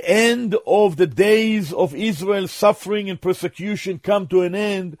the end of the days of Israel's suffering and persecution come to an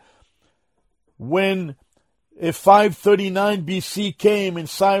end when 539 BC came and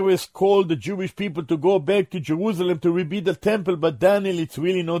Cyrus called the Jewish people to go back to Jerusalem to rebuild the temple, but Daniel, it's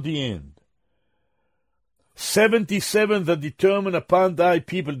really not the end. 77 that determined upon thy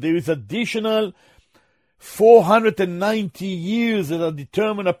people. There is additional 490 years that are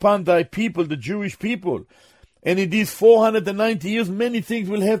determined upon thy people, the Jewish people. And in these 490 years, many things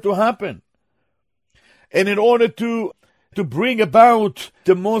will have to happen. And in order to bring about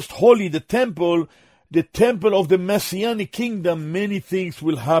the most holy, the temple of the Messianic kingdom, many things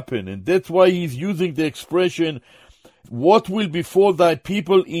will happen. And that's why he's using the expression, what will befall thy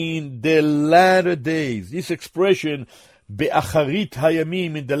people in the latter days. This expression, be'acharit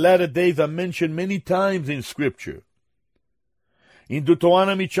hayamim, in the latter days, are mentioned many times in Scripture. In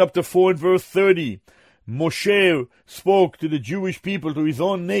Deuteronomy chapter 4 and verse 30, Moshe spoke to the Jewish people, to his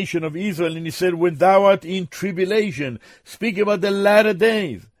own nation of Israel, and he said, when thou art in tribulation, speak about the latter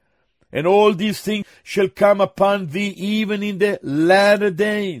days, and all these things shall come upon thee even in the latter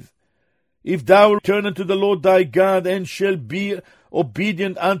days. If thou turn unto the Lord thy God, and shall be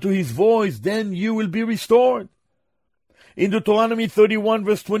obedient unto his voice, then you will be restored. In Deuteronomy 31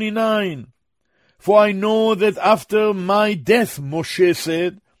 verse 29, for I know that after my death, Moshe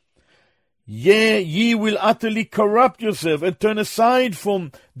said, yea, ye will utterly corrupt yourself, and turn aside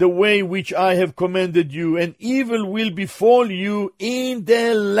from the way which I have commanded you, and evil will befall you in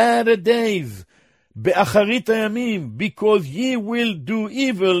the latter days, be'acharit hayamim, because ye will do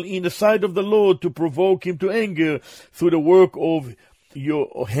evil in the sight of the Lord to provoke him to anger through the work of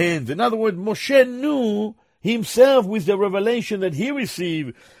your hands. In other words, Moshe knew himself with the revelation that he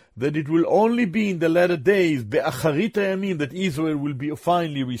received that it will only be in the latter days, be'acharit hayamim, that Israel will be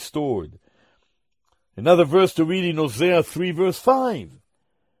finally restored. Another verse to read in Hosea 3 verse 5.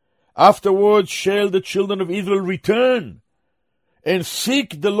 Afterwards shall the children of Israel return, and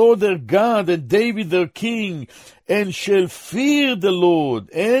seek the Lord their God, and David their king, and shall fear the Lord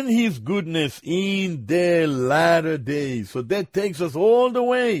and his goodness in their latter days. So that takes us all the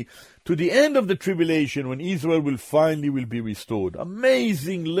way to the end of the tribulation, when Israel will finally be restored.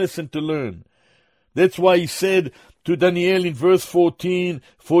 Amazing lesson to learn. That's why he said to Daniel in verse 14,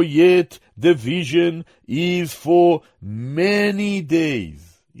 for yet the vision is for many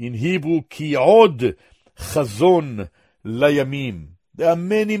days. In Hebrew, ki od chazon layamim. There are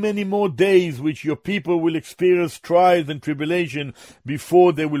many, many more days which your people will experience trials and tribulation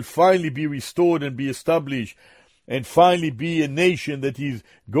before they will finally be restored and be established, and finally be a nation that is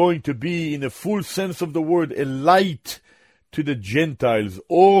going to be, in a full sense of the word, a light to the Gentiles,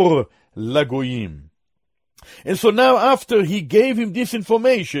 or lagoyim. And so now, after he gave him this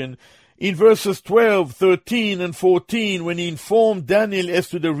information, in verses 12, 13, and 14, when he informed Daniel as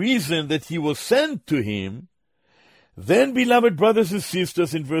to the reason that he was sent to him, Then, beloved brothers and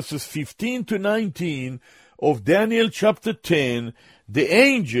sisters, in verses 15 to 19 of Daniel chapter 10, the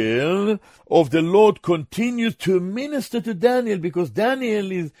angel of the Lord continues to minister to Daniel, because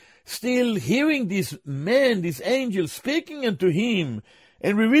Daniel is still hearing this man, this angel, speaking unto him.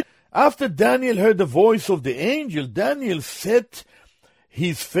 And we read, after Daniel heard the voice of the angel, Daniel set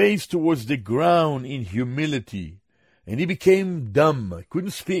his face towards the ground in humility, and he became dumb. He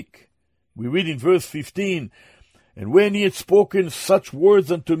couldn't speak. We read in verse 15, and when he had spoken such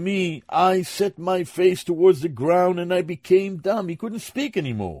words unto me, I set my face towards the ground, and I became dumb. He couldn't speak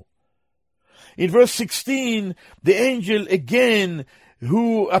anymore. In verse 16, the angel again,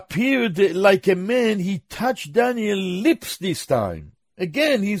 who appeared like a man, he touched Daniel's lips this time.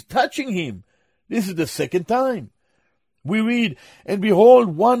 Again, he's touching him. This is the second time. We read, and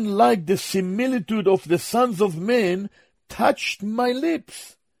behold, one like the similitude of the sons of men touched my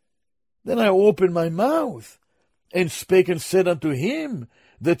lips. Then I opened my mouth, and spake and said unto him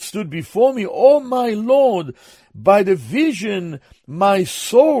that stood before me, O my Lord, by the vision my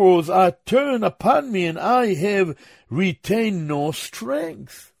sorrows are turned upon me, and I have retained no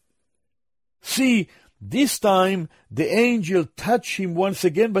strength. See, this time the angel touched him once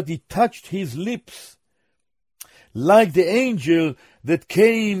again, but he touched his lips. Like the angel that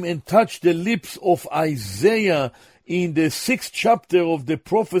came and touched the lips of Isaiah in the 6th chapter of the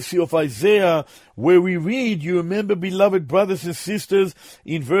prophecy of Isaiah, where we read, you remember, beloved brothers and sisters,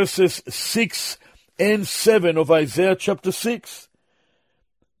 in verses 6 and 7 of Isaiah chapter 6.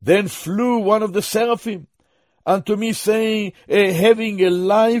 Then flew one of the seraphim unto me, saying, having a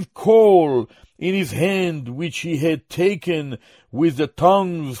live coal in his hand, which he had taken with the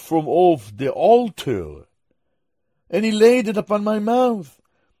tongues from off the altar. And he laid it upon my mouth.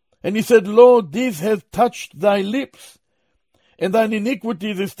 And he said, Lord, this hath touched thy lips, and thine iniquity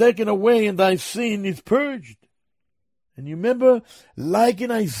is taken away, and thy sin is purged. And you remember, like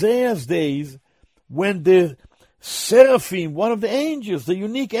in Isaiah's days, when the seraphim, one of the angels, the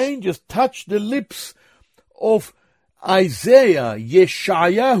unique angels, touched the lips of Isaiah,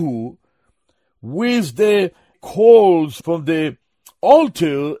 Yeshayahu, with the coals from the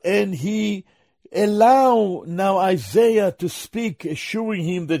altar, and he allow now Isaiah to speak, assuring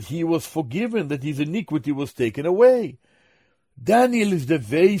him that he was forgiven, that his iniquity was taken away. Daniel is the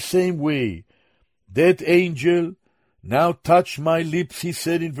very same way. That angel now touched my lips, he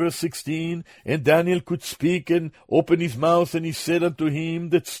said in verse 16, and Daniel could speak and open his mouth, and he said unto him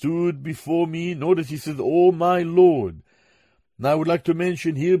that stood before me, notice he says, O my Lord. Now I would like to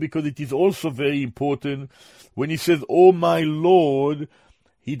mention here, because it is also very important, when he says, O my Lord,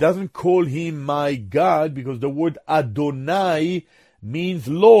 he doesn't call him my God, because the word Adonai means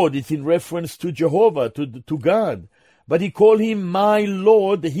Lord. It's in reference to Jehovah, to God. But he called him my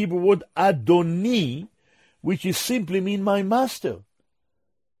Lord, the Hebrew word Adoni, which is simply mean my master.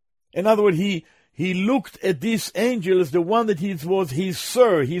 In other words, he looked at this angel as the one that he was his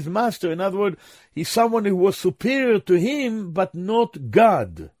sir, his master. In other words, he's someone who was superior to him, but not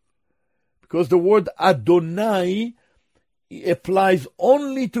God. Because the word Adonai applies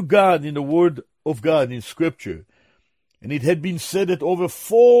only to God in the Word of God in Scripture. And it had been said that over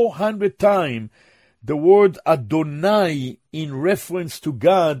 400 times the word Adonai in reference to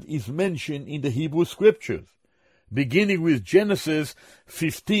God is mentioned in the Hebrew Scriptures, beginning with Genesis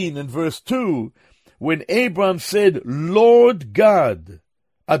 15 and verse 2, when Abraham said, Lord God,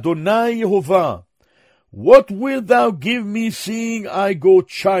 Adonai Yehovah, what wilt thou give me, seeing I go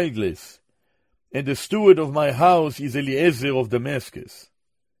childless? And the steward of my house is Eliezer of Damascus.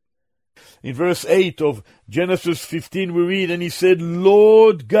 In verse 8 of Genesis 15 we read, and he said,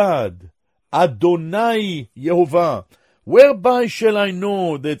 Lord God, Adonai Yehovah, whereby shall I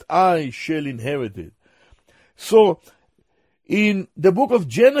know that I shall inherit it? So, in the book of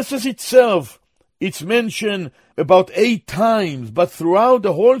Genesis itself, it's mentioned about 8 times, but throughout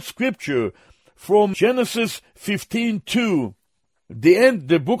the whole Scripture, from Genesis 15:2,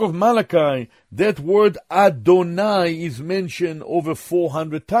 the book of Malachi, that word Adonai is mentioned over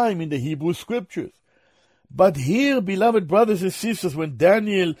 400 times in the Hebrew Scriptures. But here, beloved brothers and sisters, when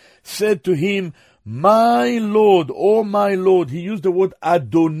Daniel said to him, my Lord, oh my Lord, he used the word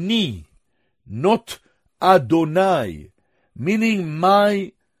Adoni, not Adonai, meaning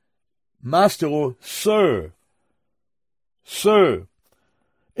my master or sir. Sir.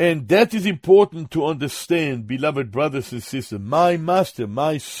 And that is important to understand, beloved brothers and sisters. My master,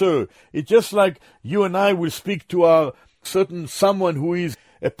 my sir. It's just like you and I will speak to our someone who is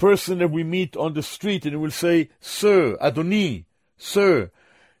a person that we meet on the street, and will say, Sir, Adoni, Sir.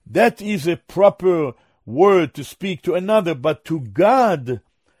 That is a proper word to speak to another, but to God,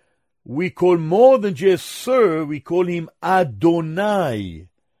 we call more than just Sir, we call him Adonai.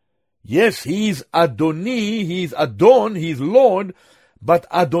 Yes, he's Adoni, he's Adon, he's Lord, but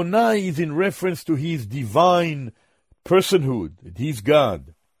Adonai is in reference to his divine personhood, he's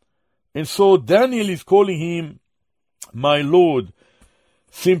God. And so Daniel is calling him my Lord,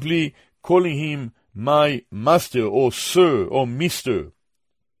 simply calling him my Master or Sir or Mister.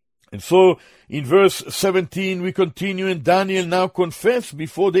 And so in verse 17 we continue, and Daniel now confessed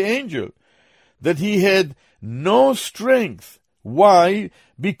before the angel that he had no strength. Why?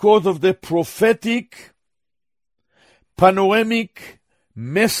 Because of the prophetic, panoramic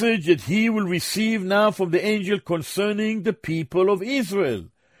message that he will receive now from the angel concerning the people of Israel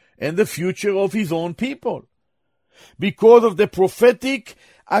and the future of his own people. Because of the prophetic,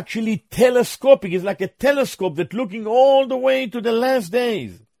 actually telescopic, it's like a telescope that's looking all the way to the last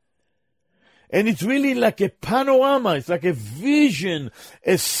days. And it's really like a panorama, it's like a vision,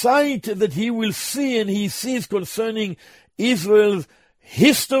 a sight that he will see, and he sees concerning Israel's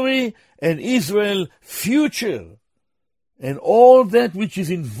history and Israel's future. And all that which is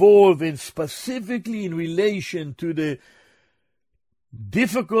involved, and specifically in relation to the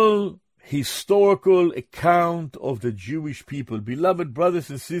difficult historical account of the Jewish people. Beloved brothers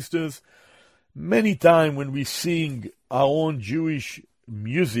and sisters, many times when we sing our own Jewish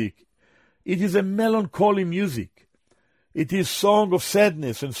music, it is a melancholy music. It is song of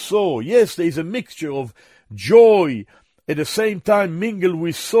sadness and sorrow. Yes, there is a mixture of joy, at the same time mingled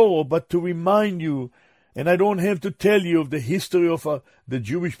with sorrow, but to remind you, and I don't have to tell you of the history of the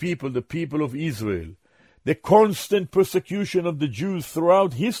Jewish people, the people of Israel, the constant persecution of the Jews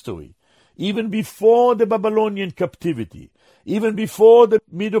throughout history, even before the Babylonian captivity, even before the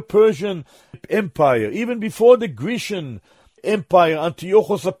Medo-Persian Empire, even before the Grecian Empire,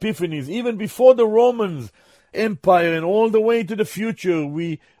 Antiochus Epiphanes, even before the Romans Empire, and all the way to the future.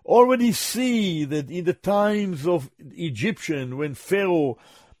 We already see that in the times of Egyptian, when Pharaoh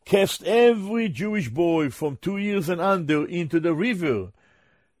cast every Jewish boy from 2 years and under into the river,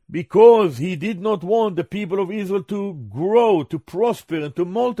 because he did not want the people of Israel to grow, to prosper, and to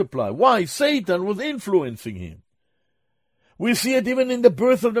multiply. Why? Satan was influencing him. We see it even in the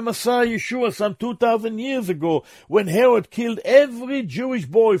birth of the Messiah, Yeshua, some 2,000 years ago, when Herod killed every Jewish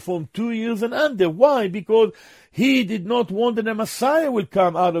boy from 2 years and under. Why? Because he did not want that the Messiah will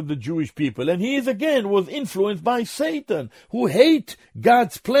come out of the Jewish people. And he was influenced by Satan, who hate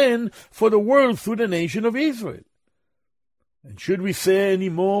God's plan for the world through the nation of Israel. And should we say any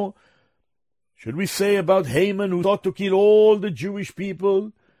more? Should we say about Haman, who thought to kill all the Jewish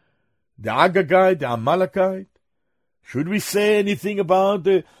people, the Agagite, the Amalekite? Should we say anything about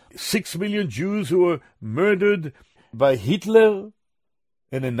the 6 million Jews who were murdered by Hitler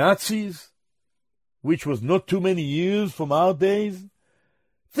and the Nazis, which was not too many years from our days?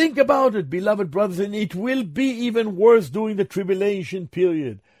 Think about it, beloved brothers, and it will be even worse during the tribulation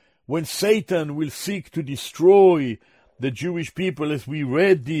period, when Satan will seek to destroy the Jewish people, as we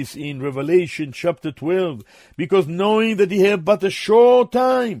read this in Revelation chapter 12, because knowing that he had but a short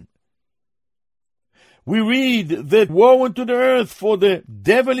time, we read that woe unto the earth, for the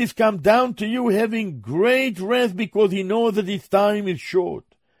devil is come down to you, having great wrath, because he knows that his time is short.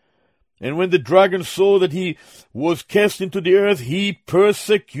 And when the dragon saw that he was cast into the earth, he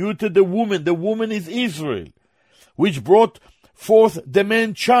persecuted the woman. The woman is Israel, which brought forth the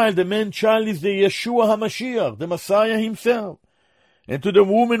man-child. The man-child is the Yeshua HaMashiach, the Messiah himself. And to the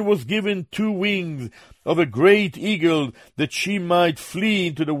woman was given 2 wings of a great eagle, that she might flee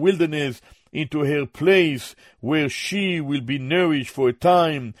into the wilderness, into her place, where she will be nourished for a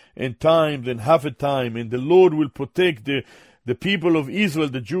time and times and half a time. And the Lord will protect the people of Israel,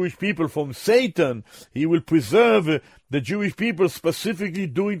 the Jewish people, from Satan. He will preserve the Jewish people specifically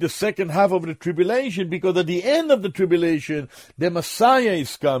during the second half of the tribulation, because at the end of the tribulation, the Messiah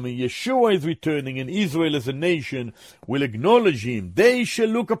is coming, Yeshua is returning, and Israel as a nation will acknowledge him. They shall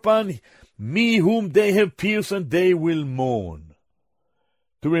look upon me whom they have pierced, and they will mourn.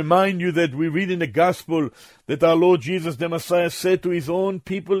 To remind you that we read in the Gospel that our Lord Jesus the Messiah said to his own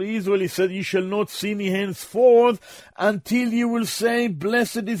people Israel, he said, "Ye shall not see me henceforth until you will say,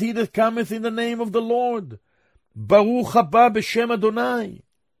 Blessed is he that cometh in the name of the Lord. Baruch haba b'shem Adonai."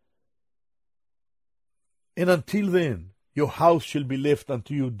 And until then, your house shall be left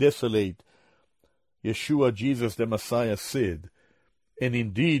unto you desolate, Yeshua, Jesus the Messiah, said. And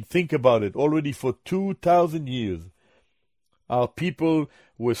indeed, think about it, already for 2,000 years, our people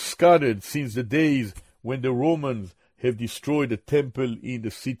were scattered since the days when the Romans have destroyed the temple in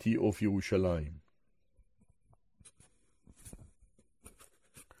the city of Jerusalem.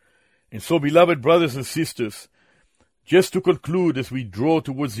 And so, beloved brothers and sisters, Just to conclude, as we draw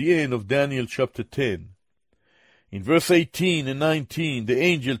towards the end of Daniel chapter 10, in verse 18 and 19, the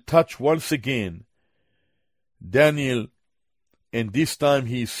angel touched once again Daniel, and this time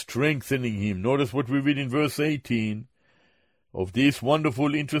he is strengthening him. Notice what we read in verse 18 of this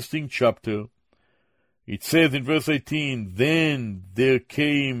wonderful, interesting chapter. It says in verse 18, "Then he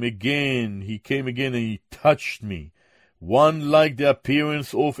came again and he touched me, one like the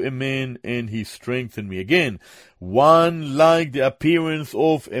appearance of a man, and he strengthened me." Again, one like the appearance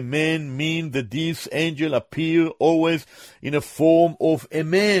of a man means that this angel appear always in a form of a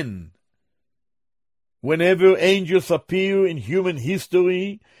man. Whenever angels appear in human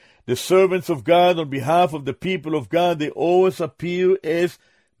history, the servants of God on behalf of the people of God, they always appear as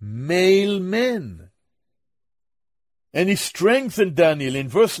male men. And he strengthened Daniel. In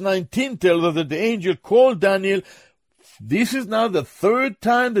verse 19 tells us that the angel called Daniel. This is now the third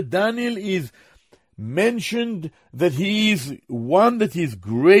time that Daniel is mentioned that he is one that is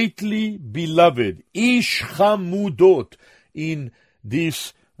greatly beloved. Ish Chamudot in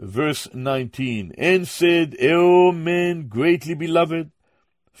this verse 19. And said, "O man greatly beloved,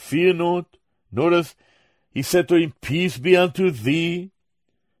 fear not." Notice, he said to him, "Peace be unto thee.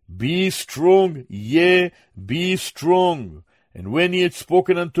 Be strong, yea, be strong." And when he had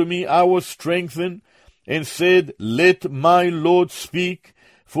spoken unto me, I was strengthened, and said, "Let my Lord speak,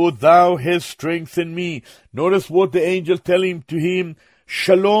 for thou hast strengthened me." Notice what the angel tell him to him,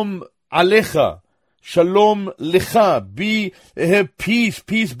 "Shalom alecha, shalom lecha, have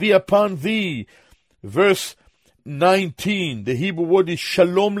peace be upon thee." Verse 19, the Hebrew word is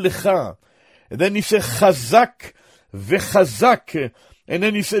shalom lecha. And then he said, "Chazak vechazak." And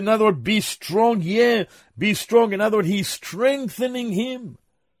then he said, in other words, "Be strong, yeah, be strong." In other words, he's strengthening him.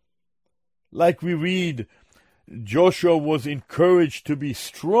 Like we read, Joshua was encouraged to be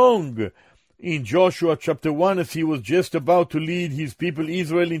strong in Joshua chapter 1 as he was just about to lead his people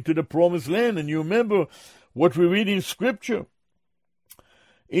Israel into the promised land. And you remember what we read in Scripture.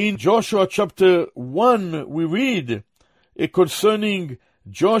 In Joshua chapter 1, we read concerning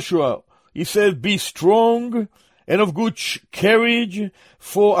Joshua, he said, "Be strong and of good courage,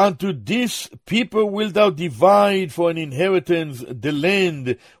 for unto this people wilt thou divide for an inheritance the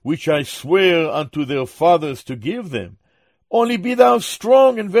land which I swear unto their fathers to give them. Only be thou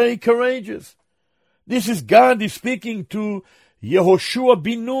strong and very courageous." This is God is speaking to Yehoshua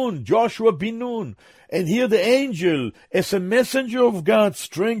bin Nun, Joshua bin Nun. And here the angel, as a messenger of God,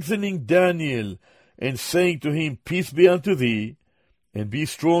 strengthening Daniel and saying to him, "Peace be unto thee, and be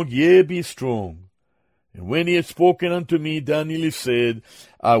strong, yea, be strong." And when he had spoken unto me, Daniel said,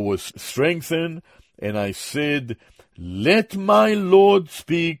 I was strengthened, and I said, "Let my Lord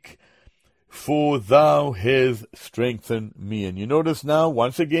speak, for thou hast strengthened me." And you notice now,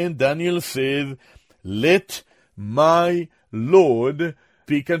 once again, Daniel says, "Let my Lord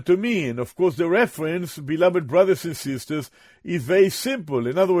speak unto me." And of course the reference, beloved brothers and sisters, is very simple.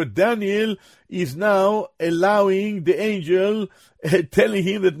 In other words, Daniel is now allowing the angel, telling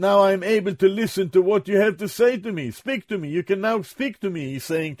him that now I am able to listen to what you have to say to me. Speak to me. You can now speak to me, he's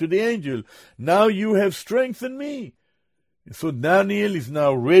saying to the angel. Now you have strengthened me. And so Daniel is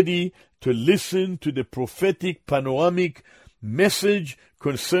now ready to listen to the prophetic panoramic message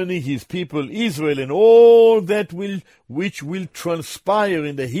concerning his people Israel and all that which will transpire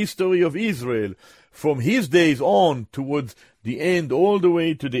in the history of Israel from his days on towards the end, all the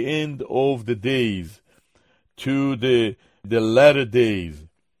way to the end of the days, to the latter days.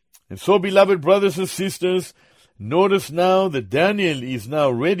 And so, beloved brothers and sisters, notice now that Daniel is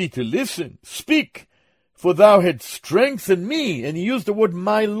now ready to listen. "Speak, for thou hast strengthened me." And he used the word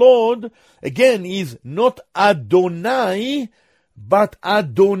 "my Lord." Again, is not Adonai, but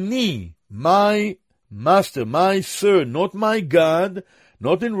Adoni, my master, my sir, not my God,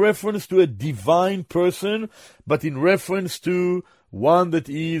 not in reference to a divine person, but in reference to one that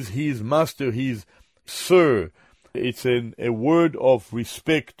is his master, his sir. It's a word of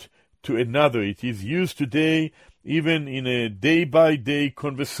respect to another. It is used today even in a day-by-day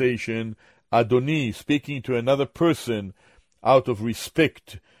conversation, Adoni, speaking to another person out of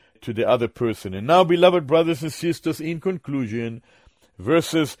respect to the other person. And now, beloved brothers and sisters, in conclusion,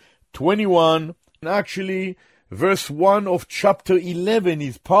 verses 21, and actually verse 1 of chapter 11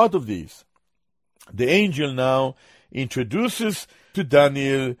 is part of this. The angel now introduces to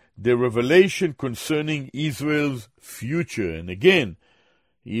Daniel the revelation concerning Israel's future. And again,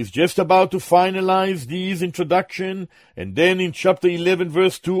 he is just about to finalize this introduction, and then in chapter 11,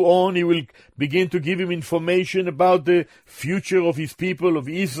 verse 2 on, he will begin to give him information about the future of his people of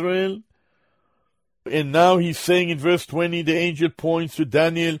Israel. And now he's saying in verse 20, the angel points to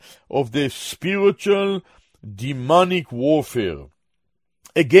Daniel of the spiritual demonic warfare.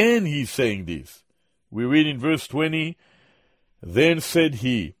 Again he's saying this. We read in verse 20, Then said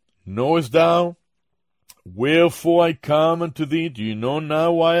he, Knowest thou wherefore I come unto thee? Do you know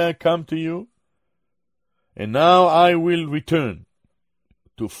now why I come to you? And now I will return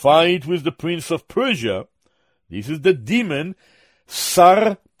to fight with the prince of Persia. This is the demon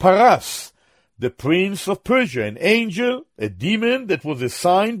Sarparas, the prince of Persia, an angel, a demon that was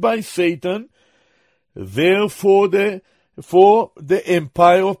assigned by Satan there for the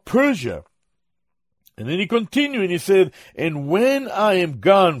empire of Persia. And then he continued and he said, And when I am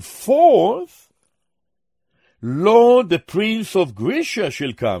gone forth, lo, the prince of Grecia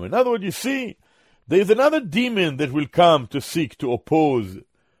shall come. In other words, you see, there is another demon that will come to seek to oppose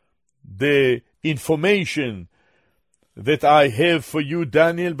the information that I have for you,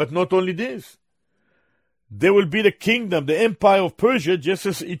 Daniel, but not only this. There will be the kingdom, the empire of Persia, just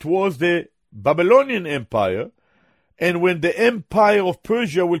as it was the Babylonian empire. And when the empire of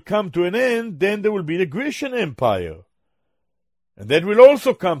Persia will come to an end, then there will be the Grecian empire. And that will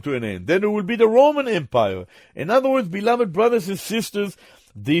also come to an end. Then there will be the Roman empire. In other words, beloved brothers and sisters,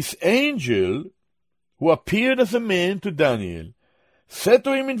 this angel who appeared as a man to Daniel said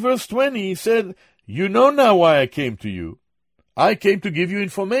to him in verse 20, he said, You know now why I came to you. I came to give you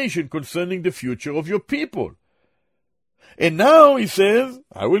information concerning the future of your people. And now, he says,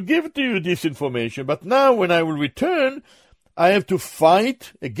 I will give to you this information, but now when I will return, I have to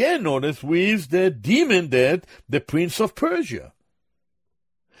fight, again, notice, with the demon that, the prince of Persia.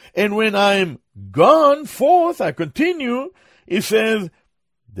 And when I'm gone forth, I continue, he says,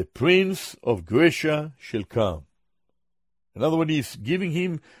 the prince of Grecia shall come. In other words, he's giving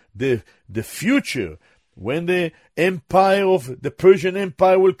him the future. When the empire of the Persian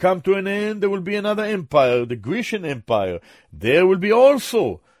Empire will come to an end, there will be another empire, the Grecian Empire. There will be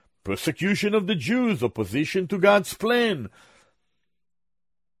also persecution of the Jews, opposition to God's plan,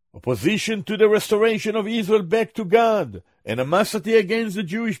 opposition to the restoration of Israel back to God, animosity against the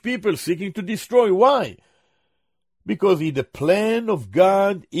Jewish people seeking to destroy. Why? Because in the plan of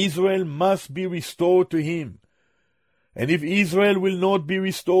God, Israel must be restored to Him. And if Israel will not be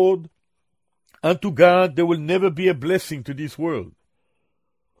restored unto God, there will never be a blessing to this world.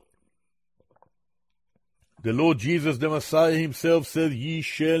 The Lord Jesus, the Messiah himself, said, Ye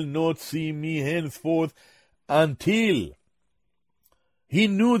shall not see me henceforth until. He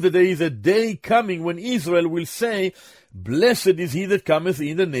knew that there is a day coming when Israel will say, Blessed is he that cometh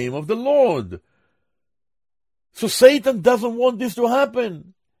in the name of the Lord. So Satan doesn't want this to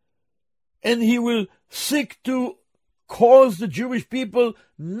happen. And he will seek to cause the Jewish people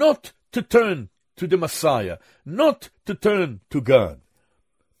not to turn to the Messiah, not to turn to God,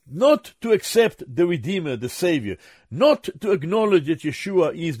 not to accept the Redeemer, the Savior, not to acknowledge that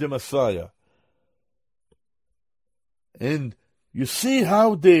Yeshua is the Messiah. And you see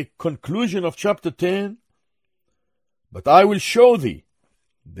how the conclusion of chapter 10, But I will show thee,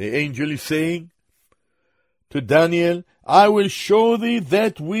 the angel is saying to Daniel, I will show thee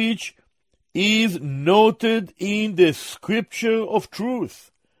that which is noted in the scripture of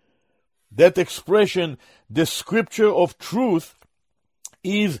truth. That expression, the scripture of truth,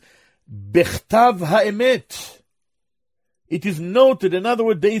 is Bechtav Ha'emet. It is noted. In other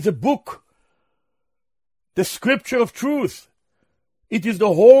words, there is a book, the scripture of truth. It is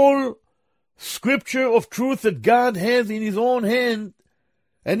the whole scripture of truth that God has in His own hand.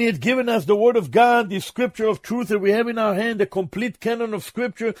 And He had given us the Word of God, the scripture of truth that we have in our hand, the complete canon of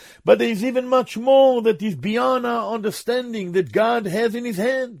scripture. But there is even much more that is beyond our understanding that God has in His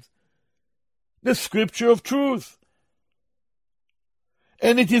hands. The scripture of truth.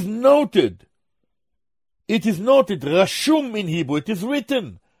 And it is noted. It is noted, Rashum in Hebrew. It is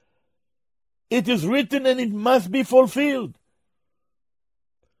written. It is written and it must be fulfilled.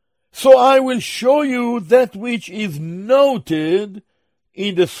 So I will show you that which is noted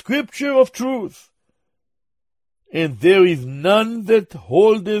in the scripture of truth. And there is none that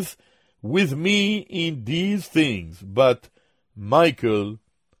holdeth with me in these things, but Michael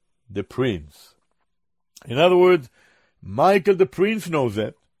the prince. In other words, Michael the prince knows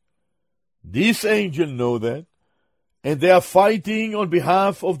that. This angel knows that. And they are fighting on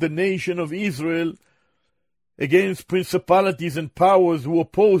behalf of the nation of Israel against principalities and powers who are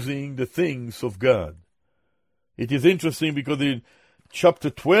opposing the things of God. It is interesting because in chapter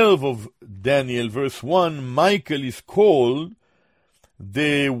 12 of Daniel, verse 1, Michael is called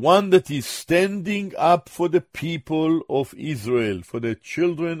the one that is standing up for the people of Israel, for the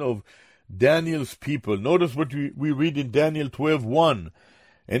children of Daniel's people. Notice what we read in Daniel 12:1.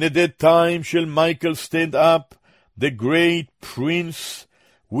 And at that time shall Michael stand up, the great prince,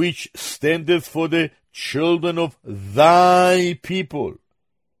 which standeth for the children of thy people.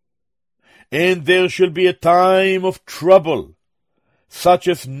 And there shall be a time of trouble, such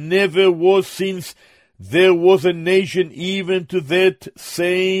as never was since there was a nation, even to that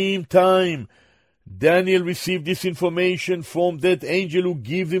same time. Daniel received this information from that angel who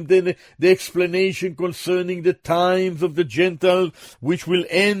gave him the explanation concerning the times of the Gentiles, which will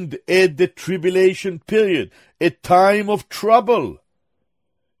end at the tribulation period, a time of trouble,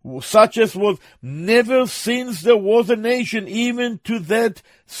 such as was never since there was a nation, even to that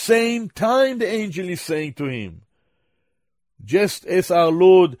same time, the angel is saying to him. Just as our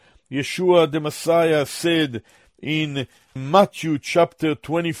Lord Yeshua the Messiah said in Matthew chapter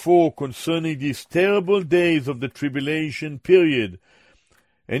 24 concerning these terrible days of the tribulation period.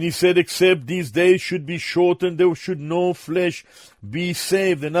 And he said, except these days should be shortened, there should no flesh be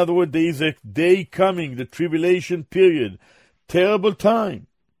saved. In other words, there is a day coming, the tribulation period, terrible time.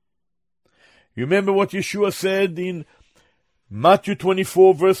 You remember what Yeshua said in Matthew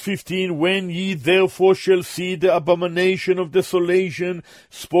 24 verse 15, when ye therefore shall see the abomination of desolation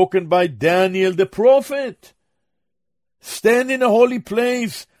spoken by Daniel the prophet, stand in a holy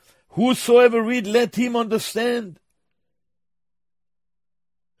place, whosoever read, let him understand.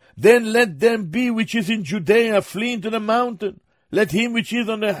 Then let them be which is in Judea flee into the mountain. Let him which is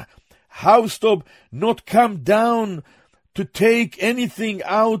on the housetop not come down to take anything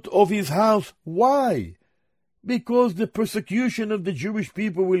out of his house. Why? Because the persecution of the Jewish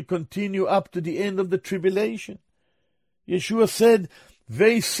people will continue up to the end of the tribulation. Yeshua said,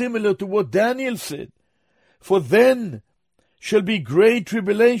 very similar to what Daniel said, for then shall be great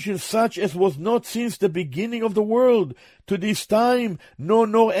tribulation, such as was not since the beginning of the world to this time,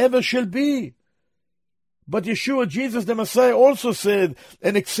 nor ever shall be. But Yeshua, Jesus the Messiah, also said,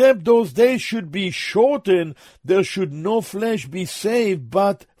 and except those days should be shortened, there should no flesh be saved,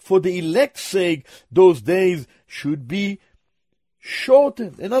 but for the elect's sake, those days should be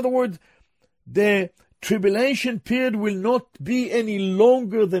shortened. In other words, the tribulation period will not be any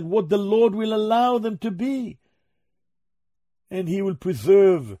longer than what the Lord will allow them to be. And he will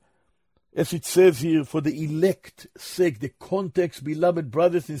preserve, as it says here, for the elect's sake. The context, beloved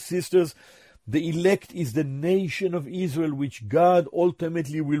brothers and sisters, the elect is the nation of Israel, which God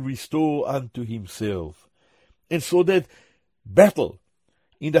ultimately will restore unto himself. And so that battle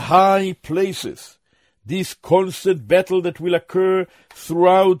in the high places, this constant battle that will occur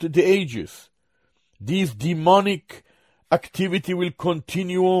throughout the ages, this demonic activity will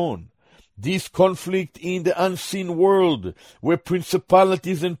continue on. This conflict in the unseen world, where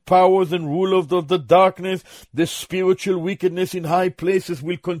principalities and powers and rulers of the darkness, the spiritual wickedness in high places,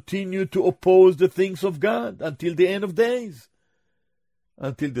 will continue to oppose the things of God until the end of days,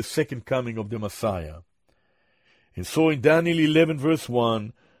 until the second coming of the Messiah. And so in Daniel 11 verse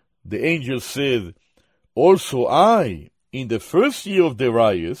 1, the angel said, also I, in the first year of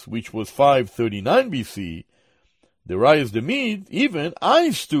Darius, which was 539 BC, Darius the Mede, even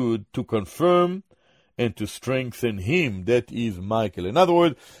I stood to confirm and to strengthen him, that is Michael. In other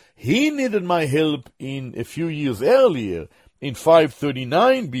words, he needed my help in a few years earlier, in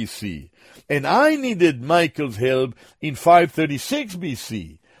 539 BC, and I needed Michael's help in 536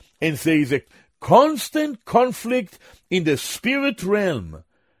 BC. And there is a constant conflict in the spirit realm,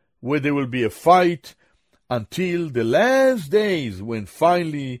 where there will be a fight until the last days, when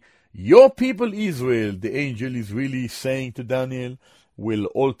finally your people Israel, the angel is really saying to Daniel, will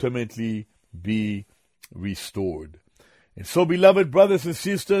ultimately be restored. And so, beloved brothers and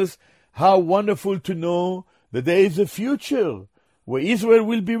sisters, how wonderful to know that there is a future where Israel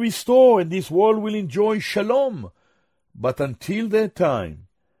will be restored and this world will enjoy shalom. But until that time,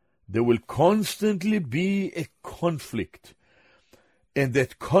 there will constantly be a conflict. And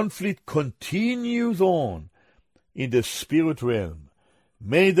that conflict continues on in the spirit realm.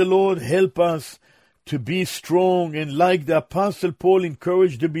 May the Lord help us to be strong, and like the Apostle Paul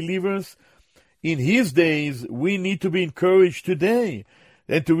encouraged the believers in his days, we need to be encouraged today,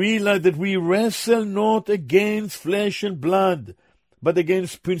 and to realize that we wrestle not against flesh and blood, but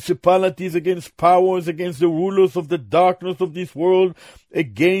against principalities, against powers, against the rulers of the darkness of this world,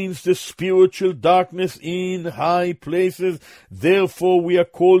 against the spiritual darkness in high places. Therefore we are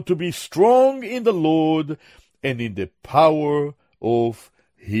called to be strong in the Lord and in the power of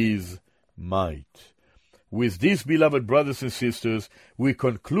his might. With this, beloved brothers and sisters, we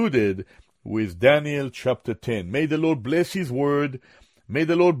concluded with Daniel chapter 10. May the Lord bless his word. May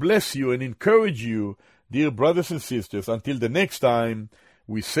the Lord bless you and encourage you, dear brothers and sisters. Until the next time,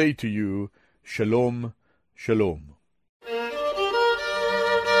 we say to you, Shalom, Shalom.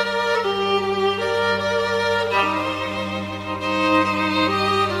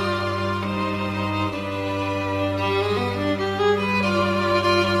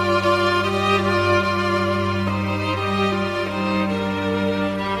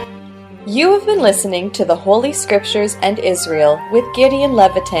 You have been listening to the Holy Scriptures and Israel with Gideon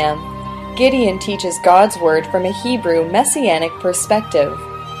Levitam. Gideon teaches God's Word from a Hebrew Messianic perspective.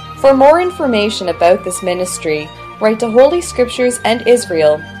 For more information about this ministry, write to Holy Scriptures and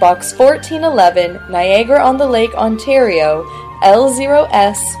Israel, Box 1411, Niagara-on-the-Lake, Ontario,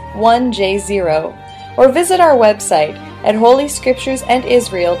 L0S1J0, or visit our website at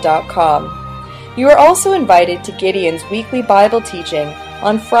holyscripturesandisrael.com. You are also invited to Gideon's weekly Bible teaching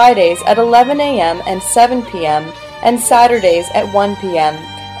on Fridays at 11 a.m. and 7 p.m. and Saturdays at 1 p.m.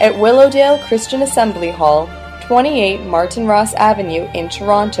 at Willowdale Christian Assembly Hall, 28 Martin Ross Avenue in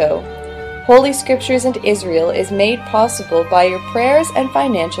Toronto. Holy Scriptures and Israel is made possible by your prayers and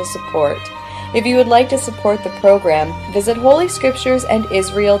financial support. If you would like to support the program, visit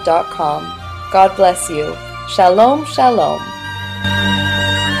holyscripturesandisrael.com. God bless you. Shalom, shalom.